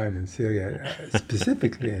be fine in Syria,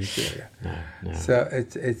 specifically in Syria. No. So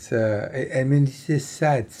it's I mean, it's a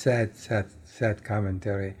sad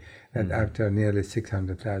commentary that after nearly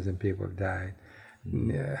 600,000 people died,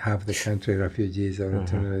 half the country refugees or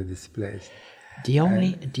internally displaced. The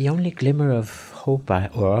only glimmer of hope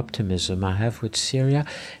or optimism I have with Syria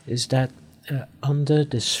is that under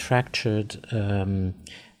this fractured,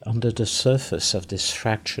 under the surface of this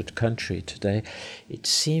fractured country today, it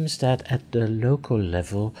seems that at the local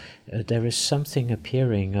level there is something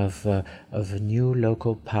appearing of new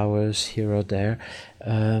local powers here or there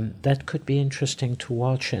that could be interesting to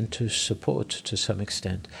watch and to support to some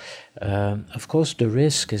extent. Of course, the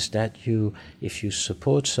risk is that if you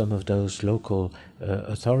support some of those local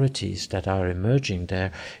authorities that are emerging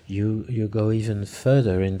there, you go even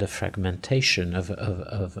further in the fragmentation of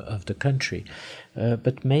the country.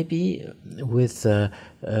 But maybe with the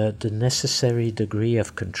necessary degree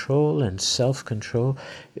of control and self-control,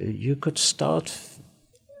 you could start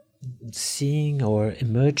seeing or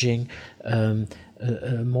emerging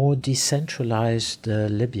a more decentralized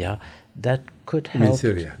Libya that could help.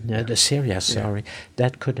 Syria.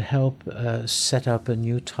 That could help set up a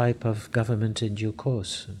new type of government in due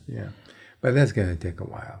course. Yeah, but that's going to take a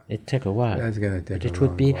while. It take a while. That's going to take a while. But it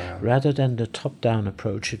would be, rather than the top-down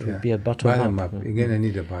approach, it would be a bottom up. You're going to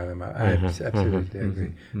need a bottom up. I absolutely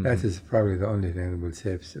agree. That is probably the only thing that will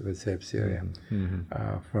save Syria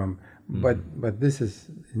from. But this is,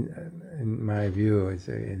 in my view, is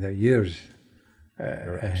in the years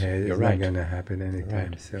ahead. It's not going to happen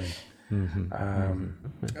anytime soon.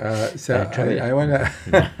 So I want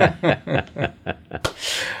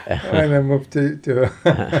to move to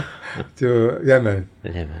Yemen.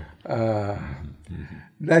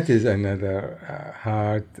 That is another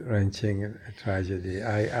heart-wrenching tragedy.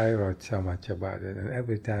 I wrote so much about it, and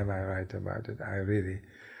every time I write about it,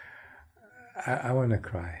 I want to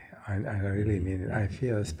cry. I really mean it. I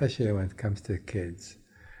feel, especially when it comes to kids,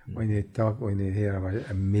 when you hear about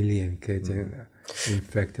 1 million kids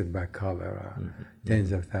infected by cholera,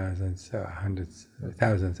 tens of thousands, hundreds,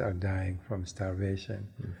 thousands are dying from starvation.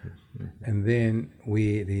 And then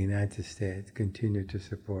we, the United States, continue to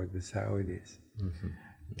support the Saudis,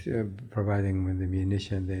 providing with the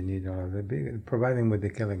munition they need, providing with the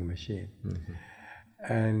killing machine.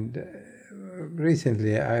 And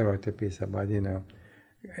recently I wrote a piece about,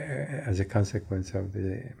 as a consequence of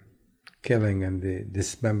the killing and the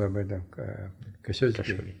dismemberment of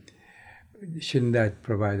Khashoggi, shouldn't that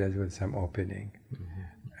provide us with some opening?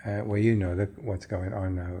 Well, what's going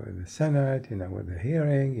on now in the Senate, with the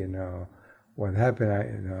hearing, what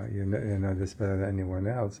happened, you know this better than anyone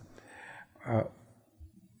else.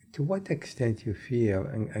 To what extent you feel,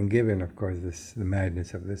 and given, of course, the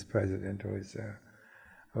madness of this president who is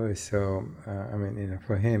so,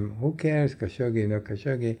 for him, who cares? Khashoggi,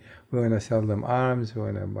 Khashoggi, we want to sell them arms, we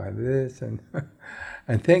want to buy this, and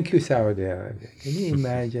thank you, Saudi Arabia. Can you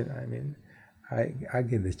imagine? I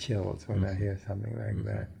get the chills when I hear something like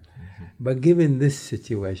that. But given this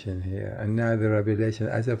situation here, and now the revelation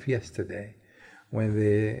as of yesterday, when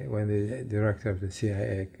the director of the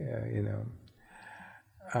CIA,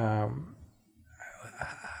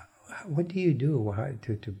 what do you do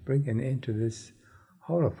to bring an end to this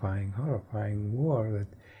horrifying war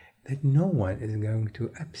that no one is going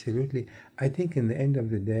to absolutely? I think in the end of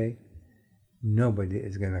the day, nobody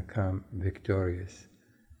is going to come victorious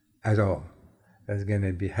at all. That's going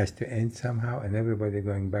to has to end somehow, and everybody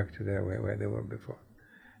going back to their way where they were before.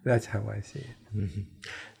 That's how I see it. Mm-hmm.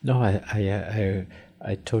 No,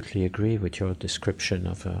 I totally agree with your description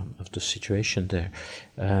of the situation there.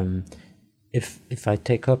 If I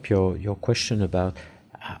take up your question about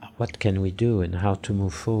what can we do and how to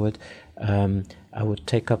move forward, I would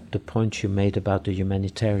take up the point you made about the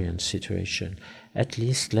humanitarian situation. At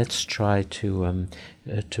least let's try to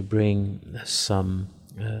bring some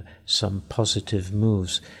positive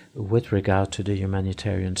moves with regard to the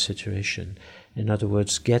humanitarian situation. In other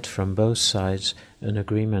words, get from both sides an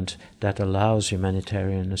agreement that allows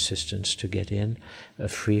humanitarian assistance to get in, a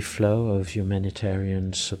free flow of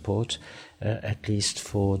humanitarian support, at least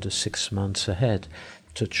for the 6 months ahead,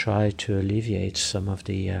 to try to alleviate some of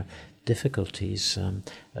the difficulties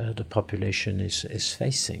the population is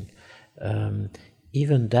facing.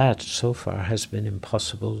 Even that so far has been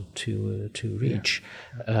impossible to reach,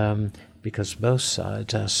 because both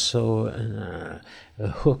sides are so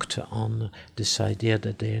hooked on this idea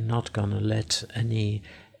that they are not going to let any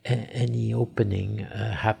opening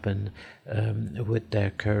happen with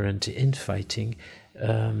their current infighting.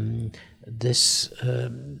 This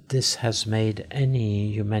has made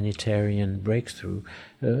any humanitarian breakthrough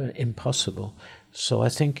impossible. So I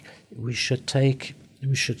think we should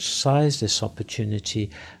size this opportunity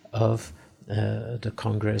of the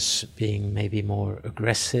Congress being maybe more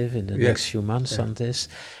aggressive in the next few months on this,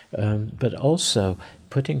 but also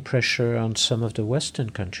putting pressure on some of the Western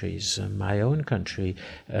countries, my own country,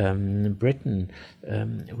 Britain,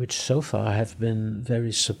 which so far have been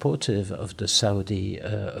very supportive of the Saudi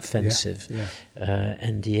offensive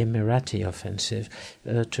and the Emirati offensive,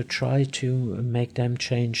 to try to make them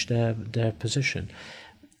change their position.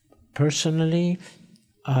 Personally,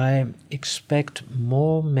 I expect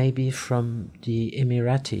more maybe from the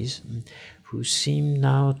Emiratis, who seem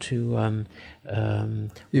now to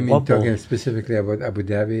You mean wobble. talking specifically about Abu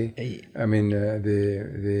Dhabi? I mean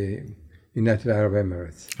the United Arab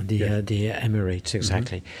Emirates. The Emirates,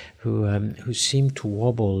 exactly, who seem to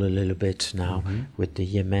wobble a little bit now with the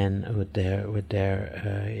Yemen, with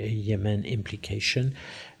their Yemen implication.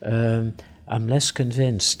 I'm less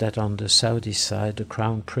convinced that on the Saudi side, the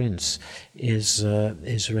Crown Prince is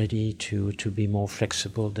ready to be more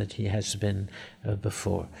flexible than he has been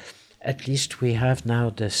before. At least we have now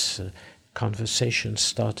this conversation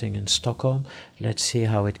starting in Stockholm. Let's see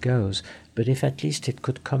how it goes. But if at least it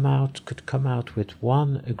could come out with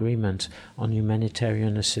one agreement on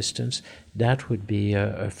humanitarian assistance, that would be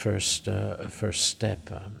a first step,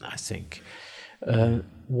 I think.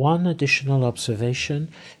 One additional observation.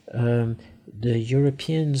 The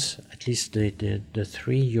Europeans, at least the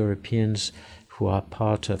 3 Europeans who are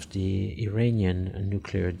part of the Iranian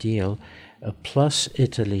nuclear deal, plus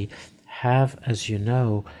Italy, have, as you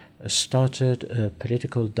know, started a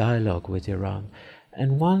political dialogue with Iran.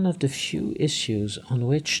 And one of the few issues on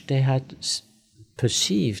which they had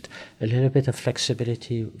perceived a little bit of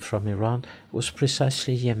flexibility from Iran was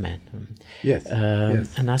precisely Yemen. Yes.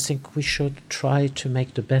 And I think we should try to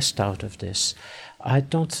make the best out of this. I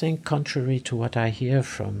don't think, contrary to what I hear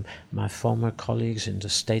from my former colleagues in the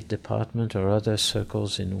State Department or other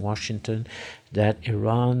circles in Washington, that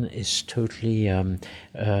Iran is totally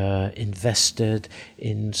invested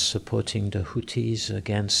in supporting the Houthis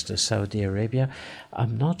against Saudi Arabia.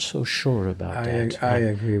 I'm not so sure about that. I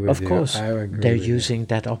agree with you. Of course, they're using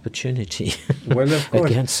that opportunity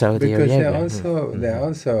against Saudi Arabia. Because they're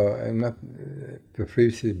also not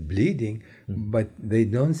profusely bleeding, but they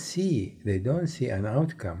don't see an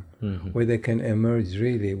outcome where they can emerge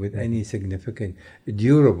really with any significant,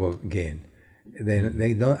 durable gain.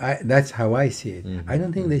 They don't. That's how I see it. I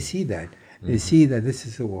don't think they see that. They see that this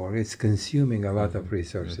is a war. It's consuming a lot of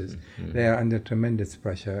resources. They are under tremendous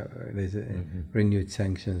pressure. There's renewed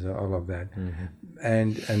sanctions, all of that,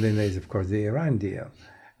 and then there's of course the Iran deal,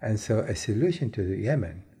 and so a solution to the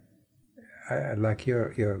Yemen. I like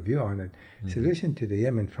your view on it. Solution to the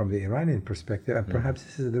Yemen from the Iranian perspective, and perhaps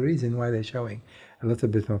this is the reason why they're showing a little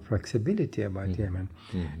bit more flexibility about Yemen,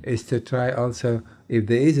 is to try also, if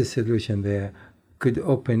there is a solution there, could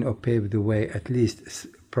open or pave the way, at least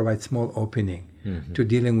provide small opening to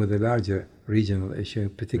dealing with a larger regional issue,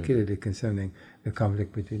 particularly concerning the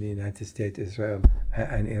conflict between the United States, Israel,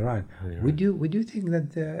 and Iran. Would you think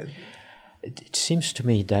that? It seems to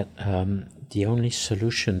me that the only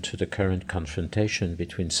solution to the current confrontation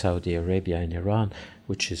between Saudi Arabia and Iran,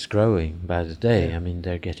 which is growing by the day, I mean,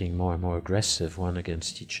 they're getting more and more aggressive one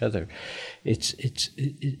against each other,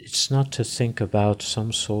 it's not to think about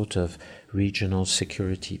some sort of regional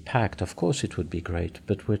security pact. Of course it would be great,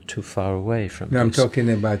 but we're too far away from this. I'm talking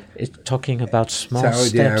about small Saudi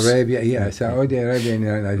steps. Arabia, Saudi Arabia and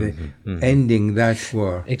Iran, ending that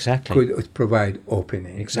war could provide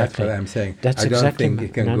opening. Exactly. That's what I'm saying. That's I don't exactly think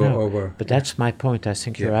it can go over. But that's my point. I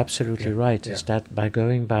think you're absolutely right. Is that by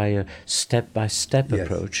going by a step-by-step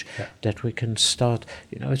approach, that we can start.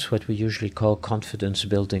 It's what we usually call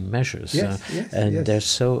confidence-building measures.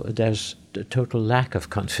 There's a total lack of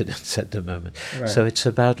confidence at the moment. Right. So it's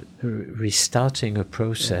about restarting a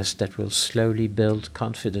process that will slowly build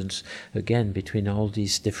confidence again between all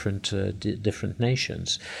these different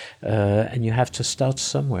nations. And you have to start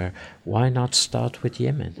somewhere. Why not start with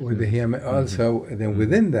Yemen? With Yemen also, then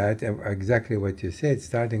within that, exactly what you said,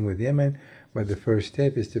 starting with Yemen, but the first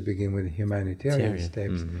step is to begin with humanitarian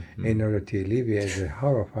steps in order to alleviate the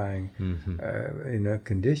horrifying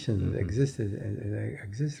conditions that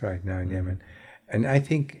exist right now in Yemen. And I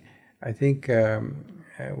think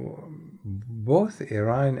both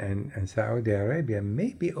Iran and Saudi Arabia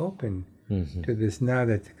may be open to this now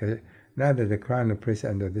that the Crown Prince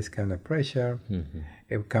under this kind of pressure.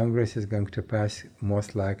 If Congress is going to pass,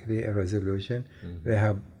 most likely a resolution, they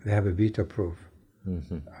have a veto proof.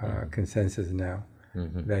 Consensus now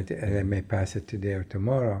that they may pass it today or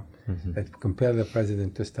tomorrow that compel the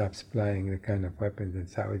president to stop supplying the kind of weapons that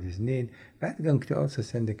Saudis need. That's going to also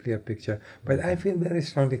send a clear picture. But I feel very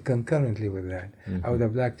strongly concurrently with that. I would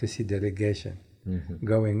have liked to see delegation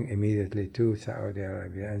going immediately to Saudi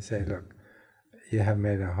Arabia and say, look, you have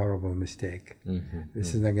made a horrible mistake.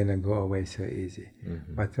 This is not going to go away so easy.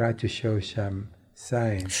 But try to show some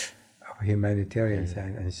signs humanitarian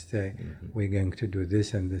side and say we're going to do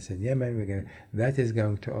this and this in Yemen. That is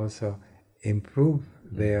going to also improve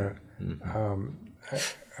their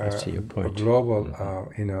global,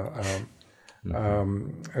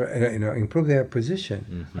 improve their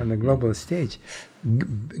position on the global stage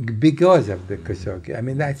because of the Khashoggi. I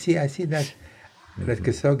mean, I see that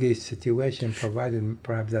Khashoggi situation provided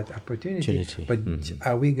perhaps that opportunity. But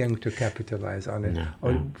are we going to capitalize on it?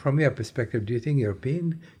 Or from your perspective, do you think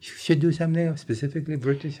Europeans should do something, specifically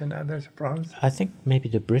British and others, France? I think maybe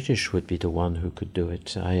the British would be the one who could do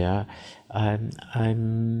it.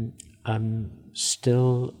 I'm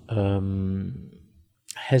still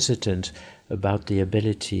hesitant about the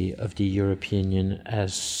ability of the European Union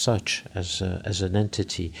as such, as an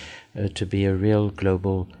entity, to be a real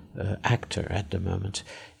global actor at the moment.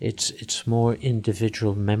 It's more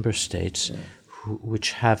individual member states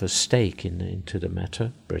which have a stake into the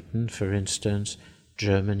matter. Britain, for instance,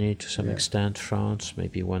 Germany to some extent, France,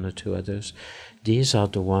 maybe one or two others. These are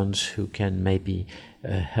the ones who can maybe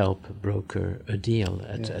help broker a deal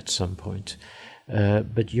at some point.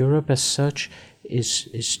 But Europe as such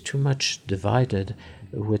is too much divided,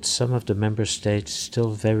 with some of the member states still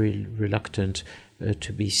very reluctant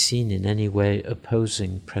to be seen in any way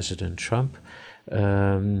opposing President Trump.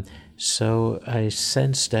 So I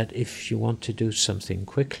sense that if you want to do something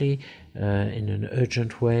quickly, in an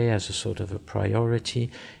urgent way, as a sort of a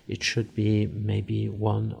priority, it should be maybe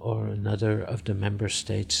one or another of the member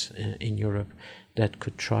states in Europe that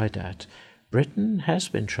could try that. Britain has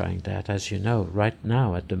been trying that, as you know, right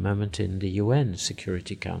now at the moment in the UN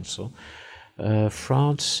Security Council.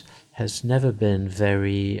 France has never been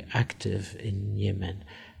very active in Yemen.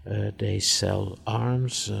 They sell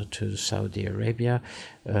arms to Saudi Arabia.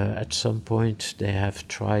 At some point they have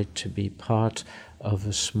tried to be part of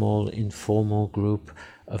a small informal group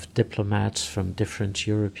of diplomats from different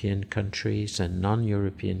European countries and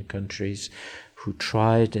non-European countries who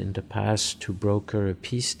tried in the past to broker a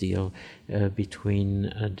peace deal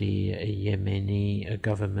between the Yemeni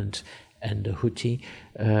government and the Houthi,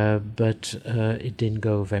 but it didn't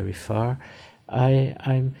go very far.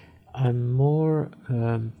 I'm more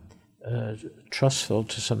trustful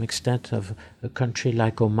to some extent of a country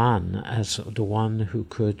like Oman as the one who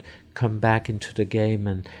could come back into the game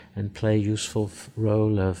and play a useful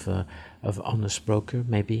role of honest broker,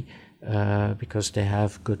 maybe, because they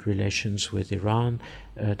have good relations with Iran.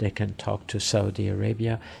 They can talk to Saudi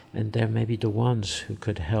Arabia, and they're maybe the ones who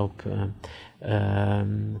could help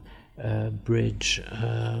bridge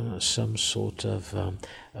some sort of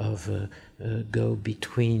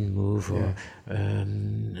go-between move or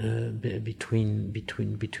between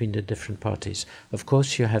the different parties. Of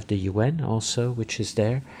course, you have the UN also, which is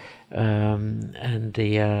there, and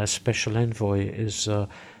the special envoy is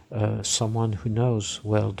someone who knows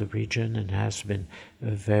well the region and has been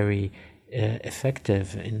very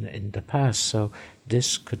effective in the past. So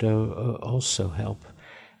this could also help.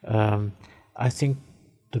 I think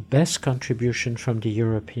the best contribution from the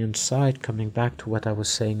European side, coming back to what I was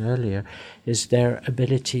saying earlier, is their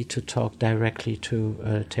ability to talk directly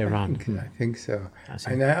to Tehran. I think so.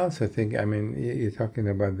 And I also think, I mean, you're talking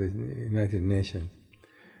about the United Nations.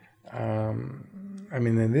 I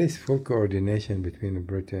mean, there is full coordination between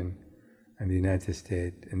Britain and the United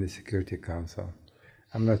States in the Security Council.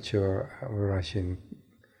 I'm not sure Russian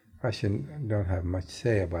don't have much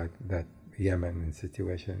say about that Yemen and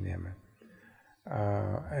situation in Yemen.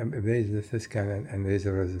 And there is this kind of, and there is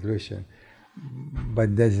a resolution.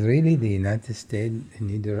 But does really the United States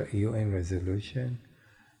need a UN resolution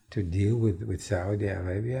to deal with Saudi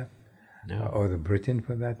Arabia? No. Or the Britain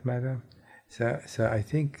for that matter? So I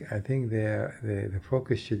think the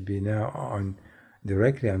focus should be now on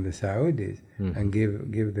directly on the Saudis and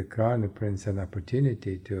give the Crown Prince an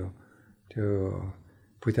opportunity to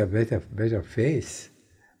put a better face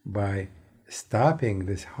by stopping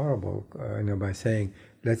this horrible, by saying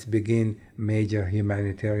let's begin major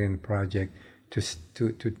humanitarian project to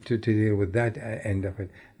deal with that end of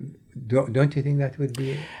it. Don't you think that would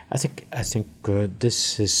be? I think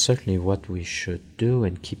this is certainly what we should do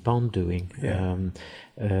and keep on doing. Yeah.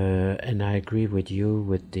 And I agree with you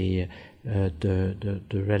with the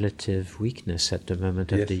relative weakness at the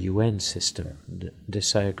moment of the UN system.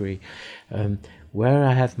 This I agree. Where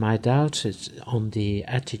I have my doubts is on the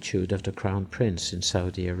attitude of the Crown Prince in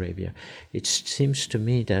Saudi Arabia. It seems to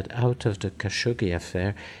me that out of the Khashoggi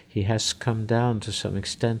affair, he has come down to some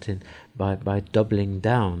extent by doubling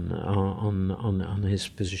down on his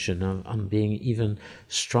position, on being even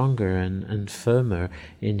stronger and firmer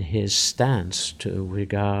in his stance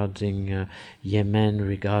regarding Yemen,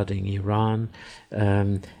 regarding Iran.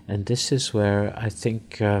 And this is where I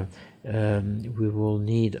think we will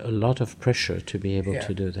need a lot of pressure to be able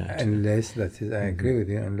to do that. Unless, I agree with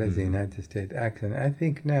you, unless the United States acts. And I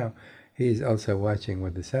think now he is also watching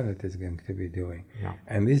what the Senate is going to be doing. Yeah.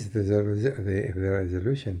 And this is if the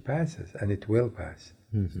resolution passes, and it will pass,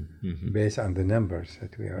 based on the numbers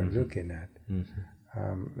that we are looking at,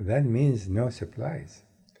 that means no supplies.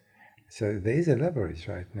 So there is a leverage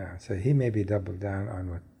right now. So he may be doubled down on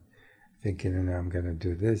what, thinking, I'm going to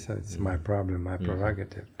do this, it's my problem, my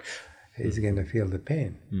prerogative. He's going to feel the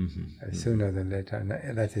pain sooner than later. And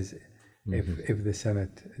that is if the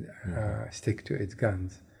Senate stick to its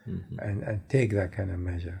guns and take that kind of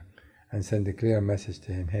measure and send a clear message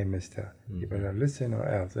to him, hey, mister, you better listen or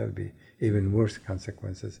else there'll be even worse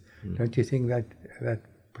consequences. Don't you think that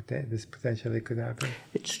this potentially could happen?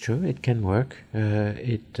 It's true, it can work.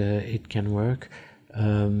 It can work.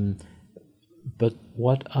 But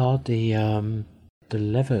what are the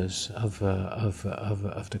levers of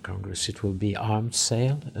the Congress? It will be arms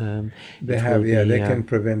sale. They can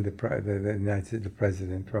prevent the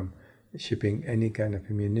president from shipping any kind of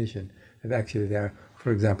ammunition. And actually, they are,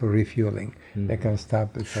 for example, refueling. They can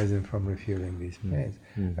stop the president from refueling these planes.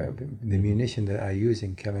 The munition that are used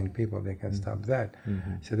in killing people, they can stop that.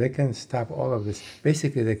 So they can stop all of this.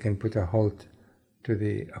 Basically, they can put a halt to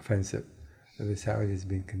the offensive that the Saudis have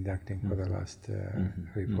been conducting for the last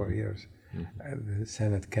 3-4 years. The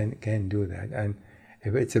Senate can do that. And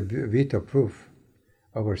if it's a veto-proof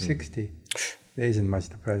over 60, there isn't much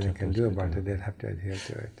the president can do about it. They'll have to adhere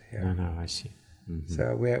to it. Yeah. No, I see.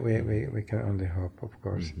 So we can only hope, of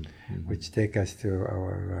course, which take us to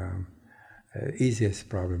our easiest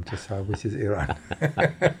problem to solve, which is Iran.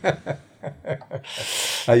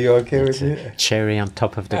 Are you okay with it? Cherry on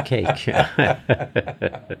top of the cake.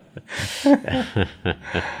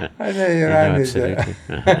 I know Iran is absolutely.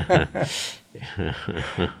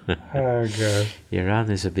 Oh God!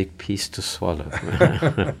 Iran is a big piece to swallow.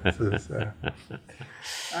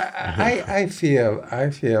 I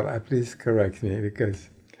feel. Please correct me because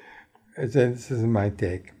this is my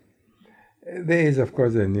take. There is, of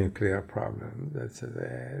course, a nuclear problem.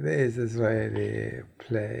 There is Israeli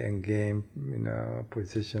play and game,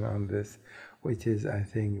 position on this, which is, I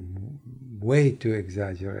think, way too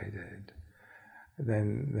exaggerated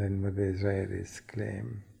than what the Israelis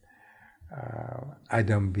claim. I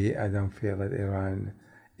don't feel that Iran,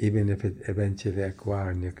 even if it eventually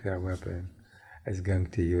acquires a nuclear weapon, is going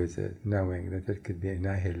to use it, knowing that it could be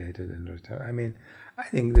annihilated in return. I mean, I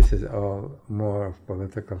think this is all more of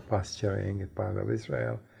political posturing at part of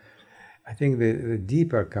Israel. I think the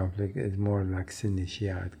deeper conflict is more like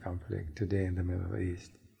Sunni-Shiite conflict today in the Middle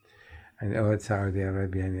East. and Saudi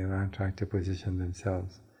Arabia and Iran trying to position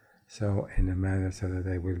themselves so in a manner so that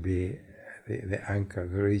they will be the anchor,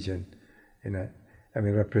 the region,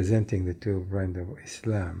 representing the two brands of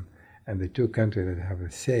Islam. And the two countries that have a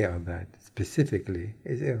say on that specifically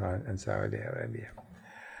is Iran and Saudi Arabia.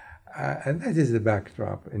 And that is the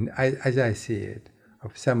backdrop, and as I see it,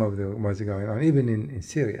 of some of what's going on, even in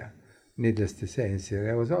Syria. Needless to say, in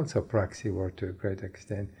Syria was also proxy war to a great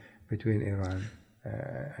extent between Iran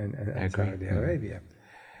and Saudi Arabia.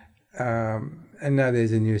 And now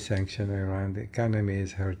there's a new sanction on Iran. The economy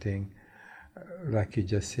is hurting. Like you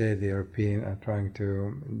just said, the Europeans are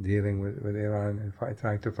dealing with Iran and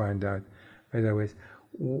trying to find out better ways.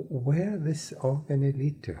 Where this all going to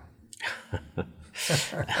lead to?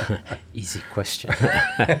 Easy question. I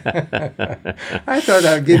thought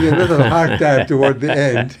I'd give you a little hard time toward the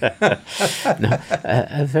end. No,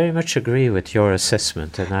 I very much agree with your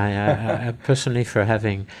assessment, and I personally, for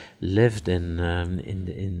having lived in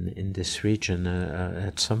this region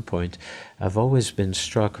at some point, I've always been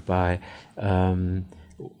struck by.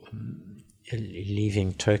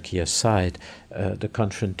 Leaving Turkey aside, the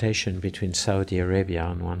confrontation between Saudi Arabia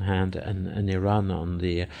on one hand and Iran on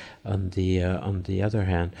the other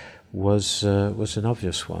hand was an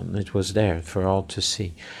obvious one. It was there for all to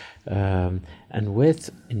see, and with,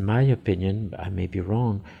 in my opinion, I may be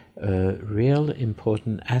wrong, real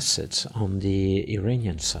important assets on the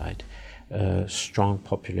Iranian side. Strong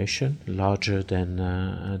population, larger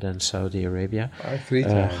than Saudi Arabia. 3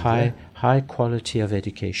 times. High quality of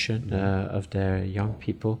education of their young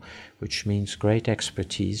people, which means great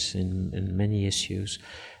expertise in many issues,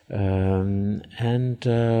 and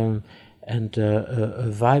a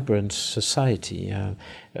vibrant society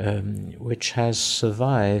which has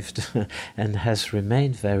survived and has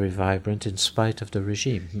remained very vibrant in spite of the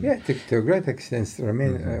regime. Yeah, to a great extent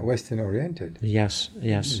remain Western-oriented. Yes.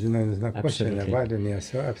 There's no question about it. You're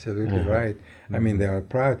so absolutely right. I mean, they are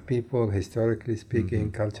proud people, historically speaking,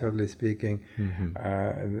 culturally speaking.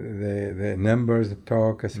 The numbers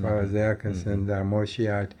talk as far as they are concerned. There are more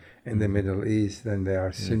Shiite in the Middle East than there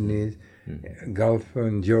are Sunnis. Gulf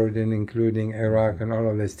and Jordan, including Iraq and all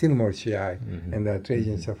of that, still more Shiite in that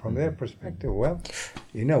region. So from their perspective, well,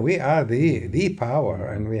 we are the power,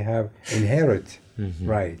 and we have inherent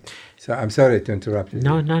right. So I'm sorry to interrupt you.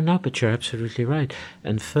 No, but you're absolutely right.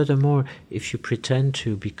 And furthermore, if you pretend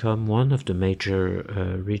to become one of the major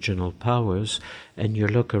regional powers, and you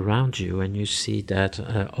look around you and you see that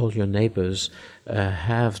all your neighbors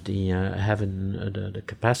have the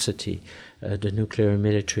capacity, the nuclear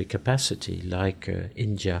military capacity, like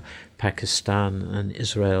India, Pakistan, and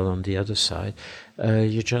Israel on the other side,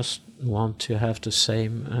 you just want to have the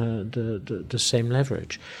same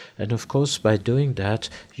leverage, and of course by doing that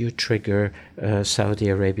you trigger Saudi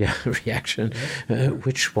Arabia reaction,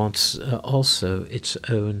 which wants also its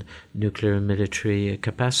own nuclear military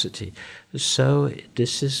capacity. So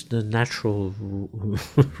this is the natural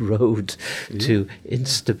road to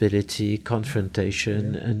instability,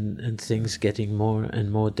 confrontation, and things getting more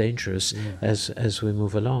and more dangerous as we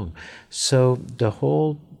move along. So the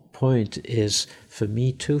whole point is, for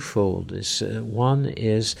me, twofold. One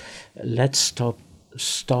is, let's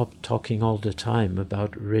stop talking all the time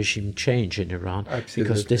about regime change in Iran. Absolutely.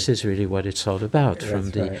 Because this is really what it's all about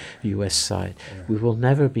from the US side. Yeah. We will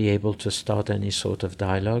never be able to start any sort of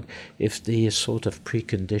dialogue if the sort of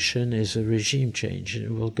precondition is a regime change.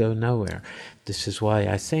 It will go nowhere. This is why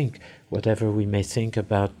I think whatever we may think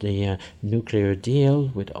about the nuclear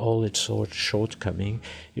deal, with all its shortcoming,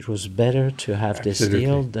 it was better to have this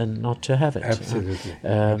deal than not to have it. Absolutely.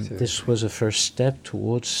 This was a first step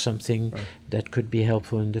towards something that could be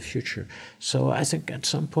helpful in the future. So I think at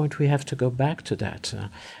some point we have to go back to that.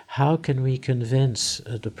 How can we convince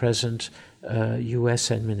the present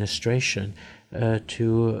U.S. administration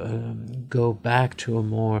to go back to a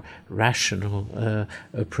more rational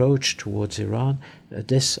approach towards Iran?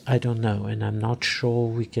 This I don't know, and I'm not sure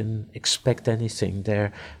we can expect anything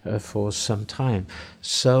there for some time.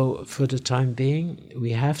 So for the time being,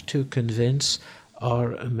 we have to convince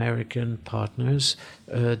our American partners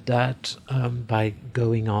that by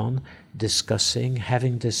going on, discussing,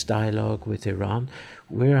 having this dialogue with Iran,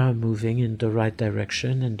 we are moving in the right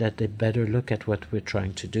direction, and that they better look at what we're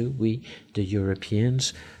trying to do. We, the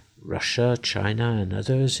Europeans, Russia, China and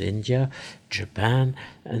others, India, Japan,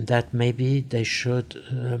 and that maybe they should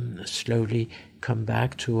slowly come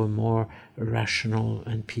back to a more rational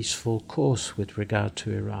and peaceful course with regard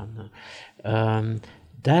to Iran.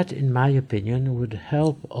 That, in my opinion, would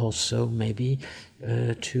help also maybe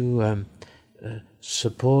to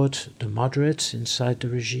support the moderates inside the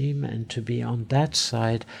regime and to be on that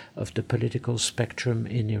side of the political spectrum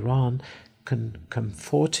in Iran,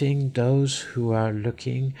 comforting those who are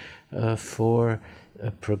looking for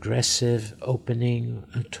a progressive opening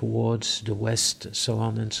towards the West, so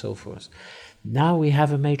on and so forth. Now we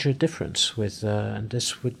have a major difference with, and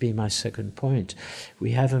this would be my second point,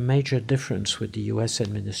 we have a major difference with the US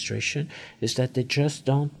administration, is that they just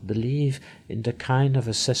don't believe in the kind of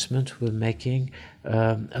assessment we're making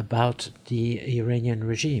about the Iranian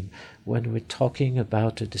regime. When we're talking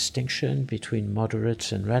about a distinction between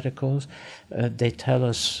moderates and radicals, they tell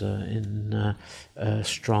us in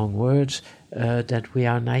strong words that we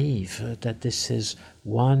are naive, that this is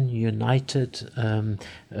one united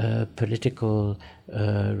political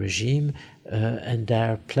regime, and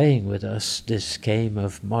they're playing with us this game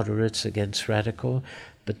of moderates against radical,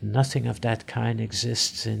 but nothing of that kind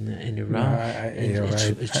exists in Iran. No,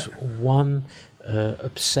 it's one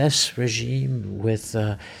obsessed regime with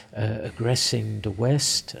aggressing the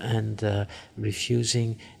West and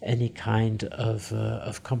refusing any kind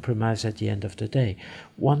of compromise at the end of the day.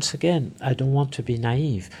 Once again, I don't want to be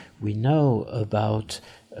naive. We know about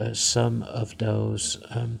some of those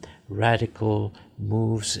radical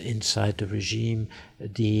moves inside the regime,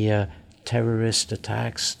 the terrorist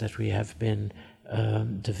attacks that we have been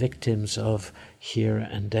the victims of here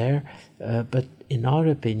and there, but in our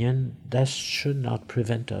opinion, that should not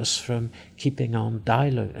prevent us from keeping on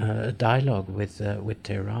dialogue with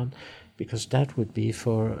Tehran, because that would be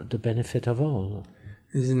for the benefit of all.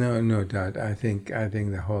 There's no doubt. I think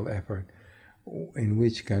the whole effort, in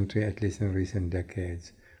which country, at least in recent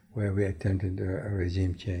decades, where we attempted a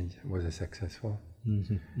regime change, was a successful.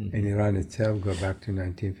 Mm-hmm, mm-hmm. In Iran itself, go back to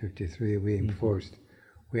 1953,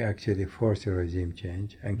 we actually forced a regime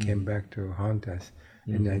change and came back to haunt us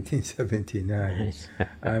in 1979.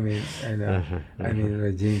 I mean,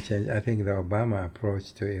 regime change. I think the Obama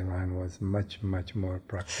approach to Iran was much more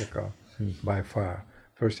practical by far.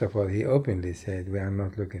 First of all, he openly said, we are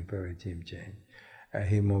not looking for a regime change.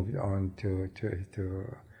 He moved on to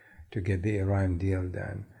get the Iran deal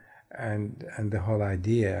done. And the whole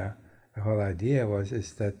idea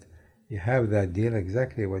is that you have that deal,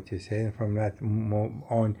 exactly what you say, and from that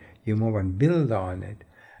on, you move and build on it.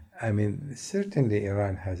 I mean, certainly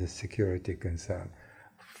Iran has a security concern.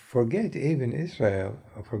 Forget even Israel,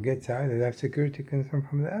 or forget Saudi, they have security concern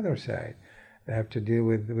from the other side. They have to deal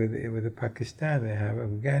with Pakistan, they have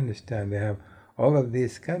Afghanistan, they have all of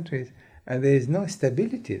these countries, and there is no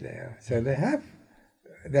stability there. So they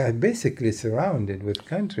are basically surrounded with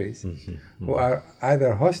countries who are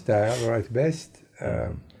either hostile or at best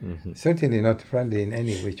certainly not friendly in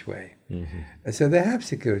any which way. So they have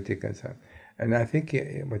security concern. And I think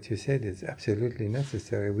what you said is absolutely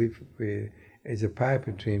necessary. It's a pipe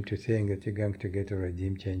dream to think that you're going to get a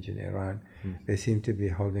regime change in Iran. They seem to be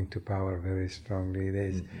holding to power very strongly.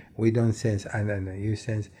 We don't sense, and you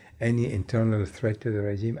sense any internal threat to the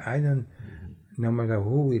regime. I don't, no matter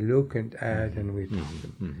who we look at and we talk to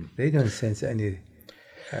them, they don't sense any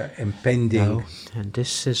impending. No, and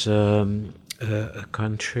this is a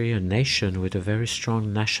country, a nation with a very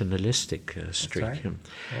strong nationalistic streak,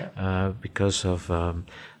 right. Because of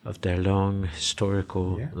their long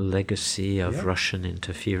historical legacy of Russian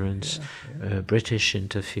interference, British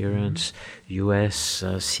interference, U.S.,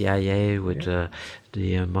 CIA with the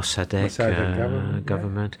Mossadegh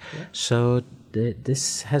government. So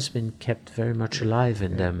this has been kept very much alive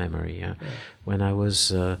in their memory. When I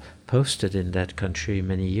was posted in that country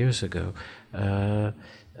many years ago,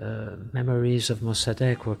 memories of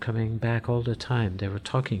Mossadegh were coming back all the time. They were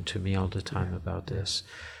talking to me all the time about this.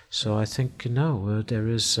 So I think, there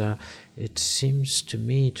is, it seems to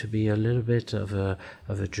me to be a little bit of a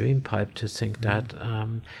dream pipe to think that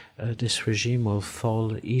this regime will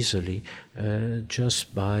fall easily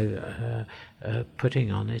just by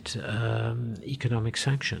putting on it economic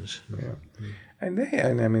sanctions. And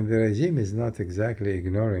the regime is not exactly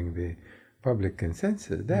ignoring the public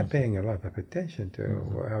consensus. They're paying a lot of attention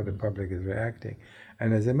to how the public is reacting.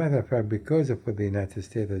 And as a matter of fact, because of what the United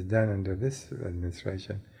States has done under this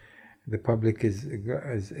administration, the public is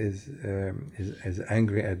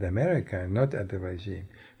angry at America, not at the regime,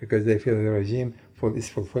 because they feel the regime is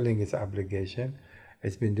fulfilling its obligation.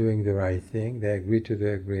 It's been doing the right thing. They agreed to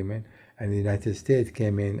the agreement, and the United States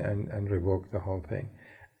came in and revoked the whole thing.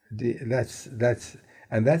 That's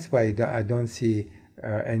why I don't see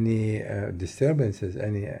any disturbances,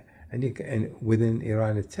 any within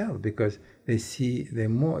Iran itself, because they see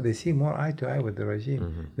more eye to eye with the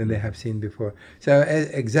regime than they have seen before. So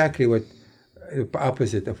exactly what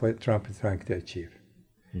opposite of what Trump is trying to achieve.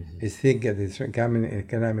 is think that this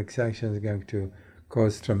economic sanctions are going to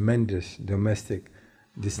cause tremendous domestic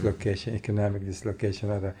dislocation, economic dislocation.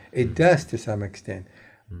 Rather, it does to some extent.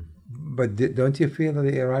 But don't you feel that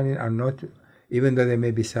the Iranians are not, even though they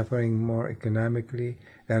may be suffering more economically,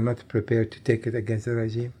 they are not prepared to take it against the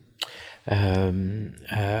regime?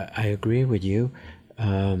 I agree with you.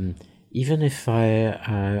 Even if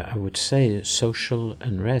I would say social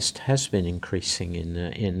unrest has been increasing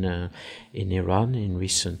in Iran in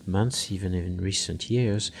recent months, even in recent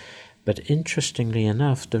years. But interestingly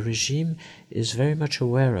enough, the regime is very much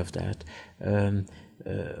aware of that.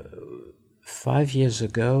 5 years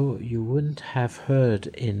ago, you wouldn't have heard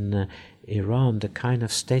in Iran the kind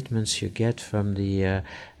of statements you get from the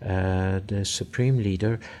supreme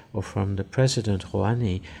leader or from the President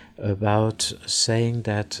Rouhani about saying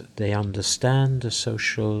that they understand the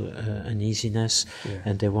social uneasiness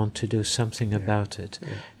and they want to do something about it.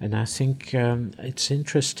 And I think it's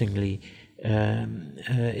interesting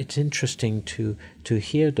to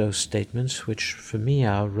hear those statements, which for me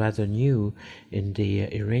are rather new in the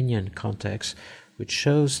Iranian context, which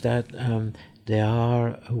shows that they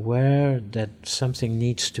are aware that something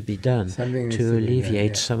needs to be done to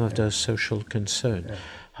alleviate some of those social concerns.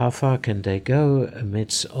 How far can they go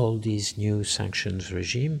amidst all these new sanctions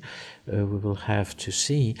regime? We will have to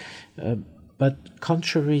see. But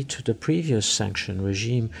contrary to the previous sanction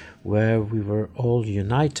regime, where we were all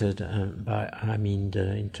united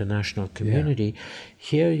the international community,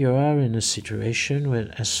 here you are in a situation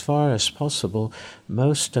where, as far as possible,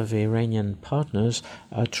 most of the Iranian partners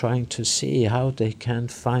are trying to see how they can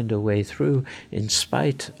find a way through in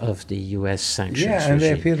spite of the U.S. sanctions regime. Yeah, and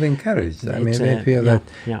they feel encouraged. They feel that.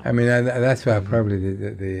 That's why probably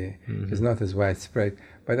the it's not as widespread.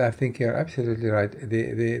 But I think you're absolutely right.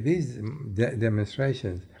 These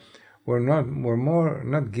demonstrations were more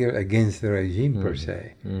not geared against the regime per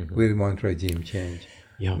se. We want regime change.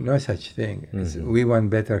 No such thing. We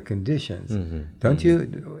want better conditions. Don't you?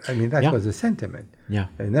 That was the sentiment.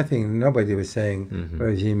 Nobody was saying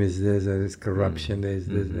regime is this, there's corruption, there's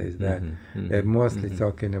this, there's that. They're mostly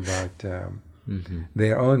talking about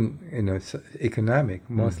their own, economic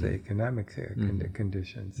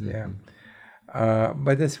conditions.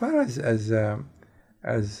 But as far as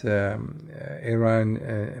Iran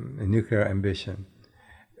nuclear ambition,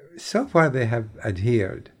 so far they have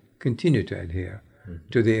continue to adhere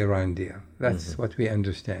to the Iran deal. That's what we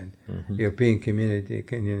understand. European community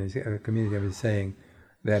was saying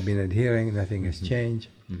they have been adhering, nothing has changed.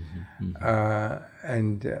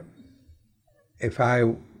 And if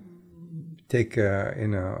I take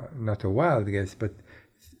not a wild guess, but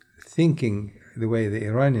thinking the way the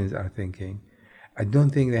Iranians are thinking, I don't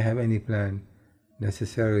think they have any plan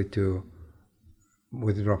necessarily to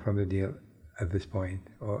withdraw from the deal at this point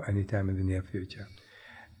or any time in the near future.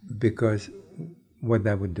 Because what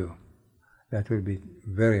that would do, that would be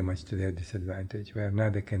very much to their disadvantage, where now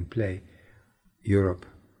they can play Europe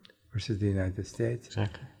versus the United States.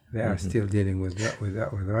 Exactly. They are still dealing with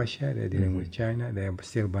Russia, they're dealing with China, they are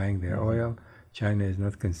still buying their oil. China is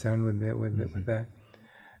not concerned with that.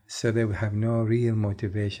 So they will have no real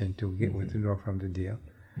motivation to withdraw from the deal.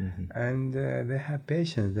 And they have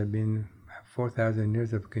patience. They've been 4,000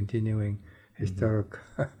 years of continuing historic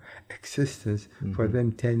existence. For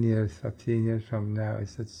them, 10 years, 15 years from now,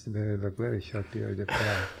 it's a very short period of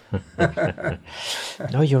time.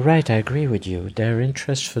 No, you're right. I agree with you. Their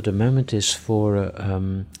interest for the moment is for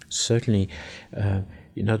certainly,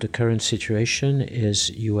 the current situation is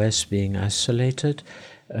U.S. being isolated.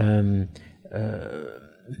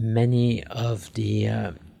 Many of the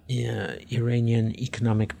Iranian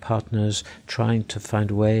economic partners trying to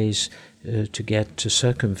find ways to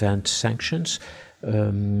circumvent sanctions,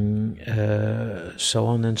 so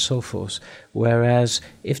on and so forth. Whereas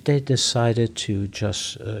if they decided to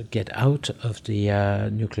just get out of the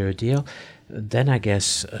nuclear deal, then I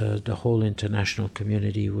guess the whole international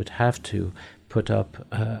community would have to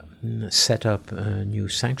set up new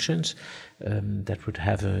sanctions that would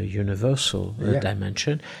have a universal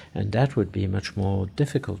dimension, and that would be much more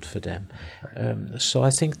difficult for them. So I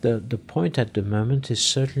think the point at the moment is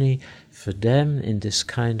certainly for them in this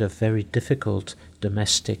kind of very difficult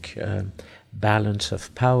domestic balance of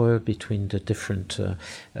power between the different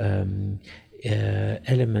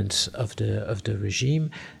elements of the regime.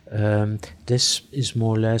 This is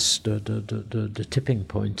more or less the tipping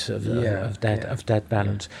point of that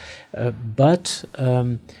balance. But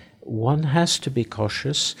one has to be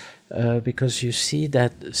cautious because you see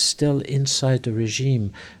that still inside the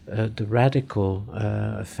regime, the radical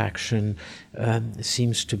faction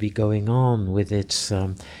seems to be going on with its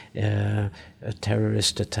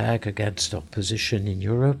terrorist attack against opposition in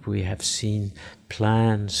Europe. We have seen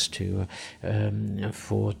plans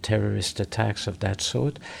for terrorist attacks of that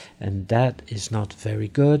sort, and that is not very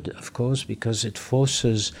good, of course, because it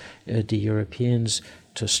forces the Europeans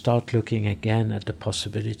to start looking again at the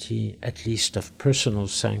possibility, at least, of personal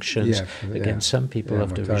sanctions against some people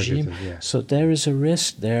of the regime. So there is a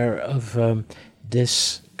risk there of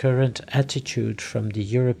this current attitude from the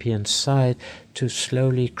European side to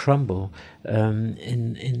slowly crumble as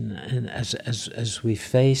we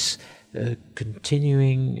face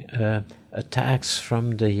continuing attacks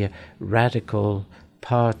from the radical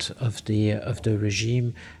part of the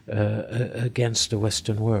regime against the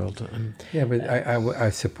Western world. But I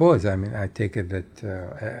suppose, I take it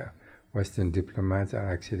that Western diplomats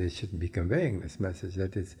are actually should be conveying this message,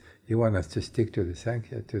 that is, you want us to stick to the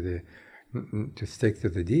sanction, to stick to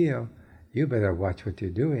the deal. You better watch what you're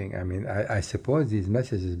doing. I suppose these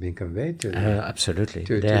messages have been conveyed to them. Absolutely,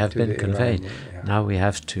 they have been conveyed. Now we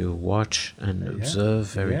have to watch and observe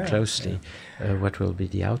very closely what will be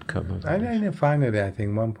the outcome of it. And finally, I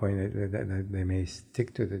think one point that they may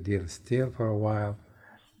stick to the deal still for a while.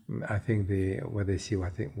 I think where they see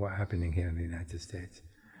what happening here in the United States,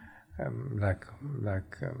 like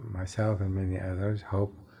myself and many others,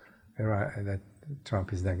 hope that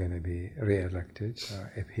Trump is not going to be re-elected.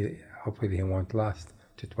 Hopefully he won't last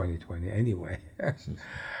to 2020 anyway.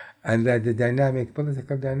 And that the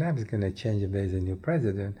political dynamic is going to change if there's a new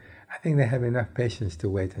president. I think they have enough patience to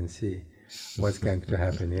wait and see what's going to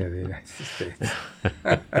happen here in the United States.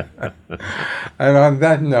 And on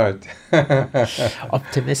that note...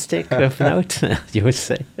 Optimistic note, you would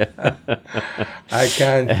say? I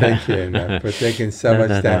can't thank you enough for taking so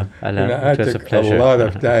much time. I took a lot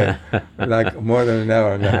of time, like more than an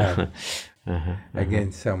hour and a half.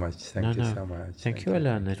 Again, so much. Thank you so much. Thank you,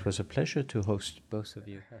 Alain. It was a pleasure to host both of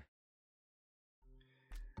you.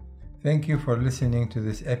 Thank you for listening to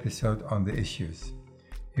this episode on the issues.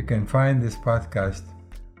 You can find this podcast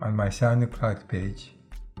on my SoundCloud page,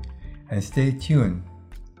 and stay tuned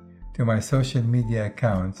to my social media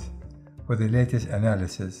accounts for the latest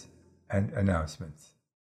analysis and announcements.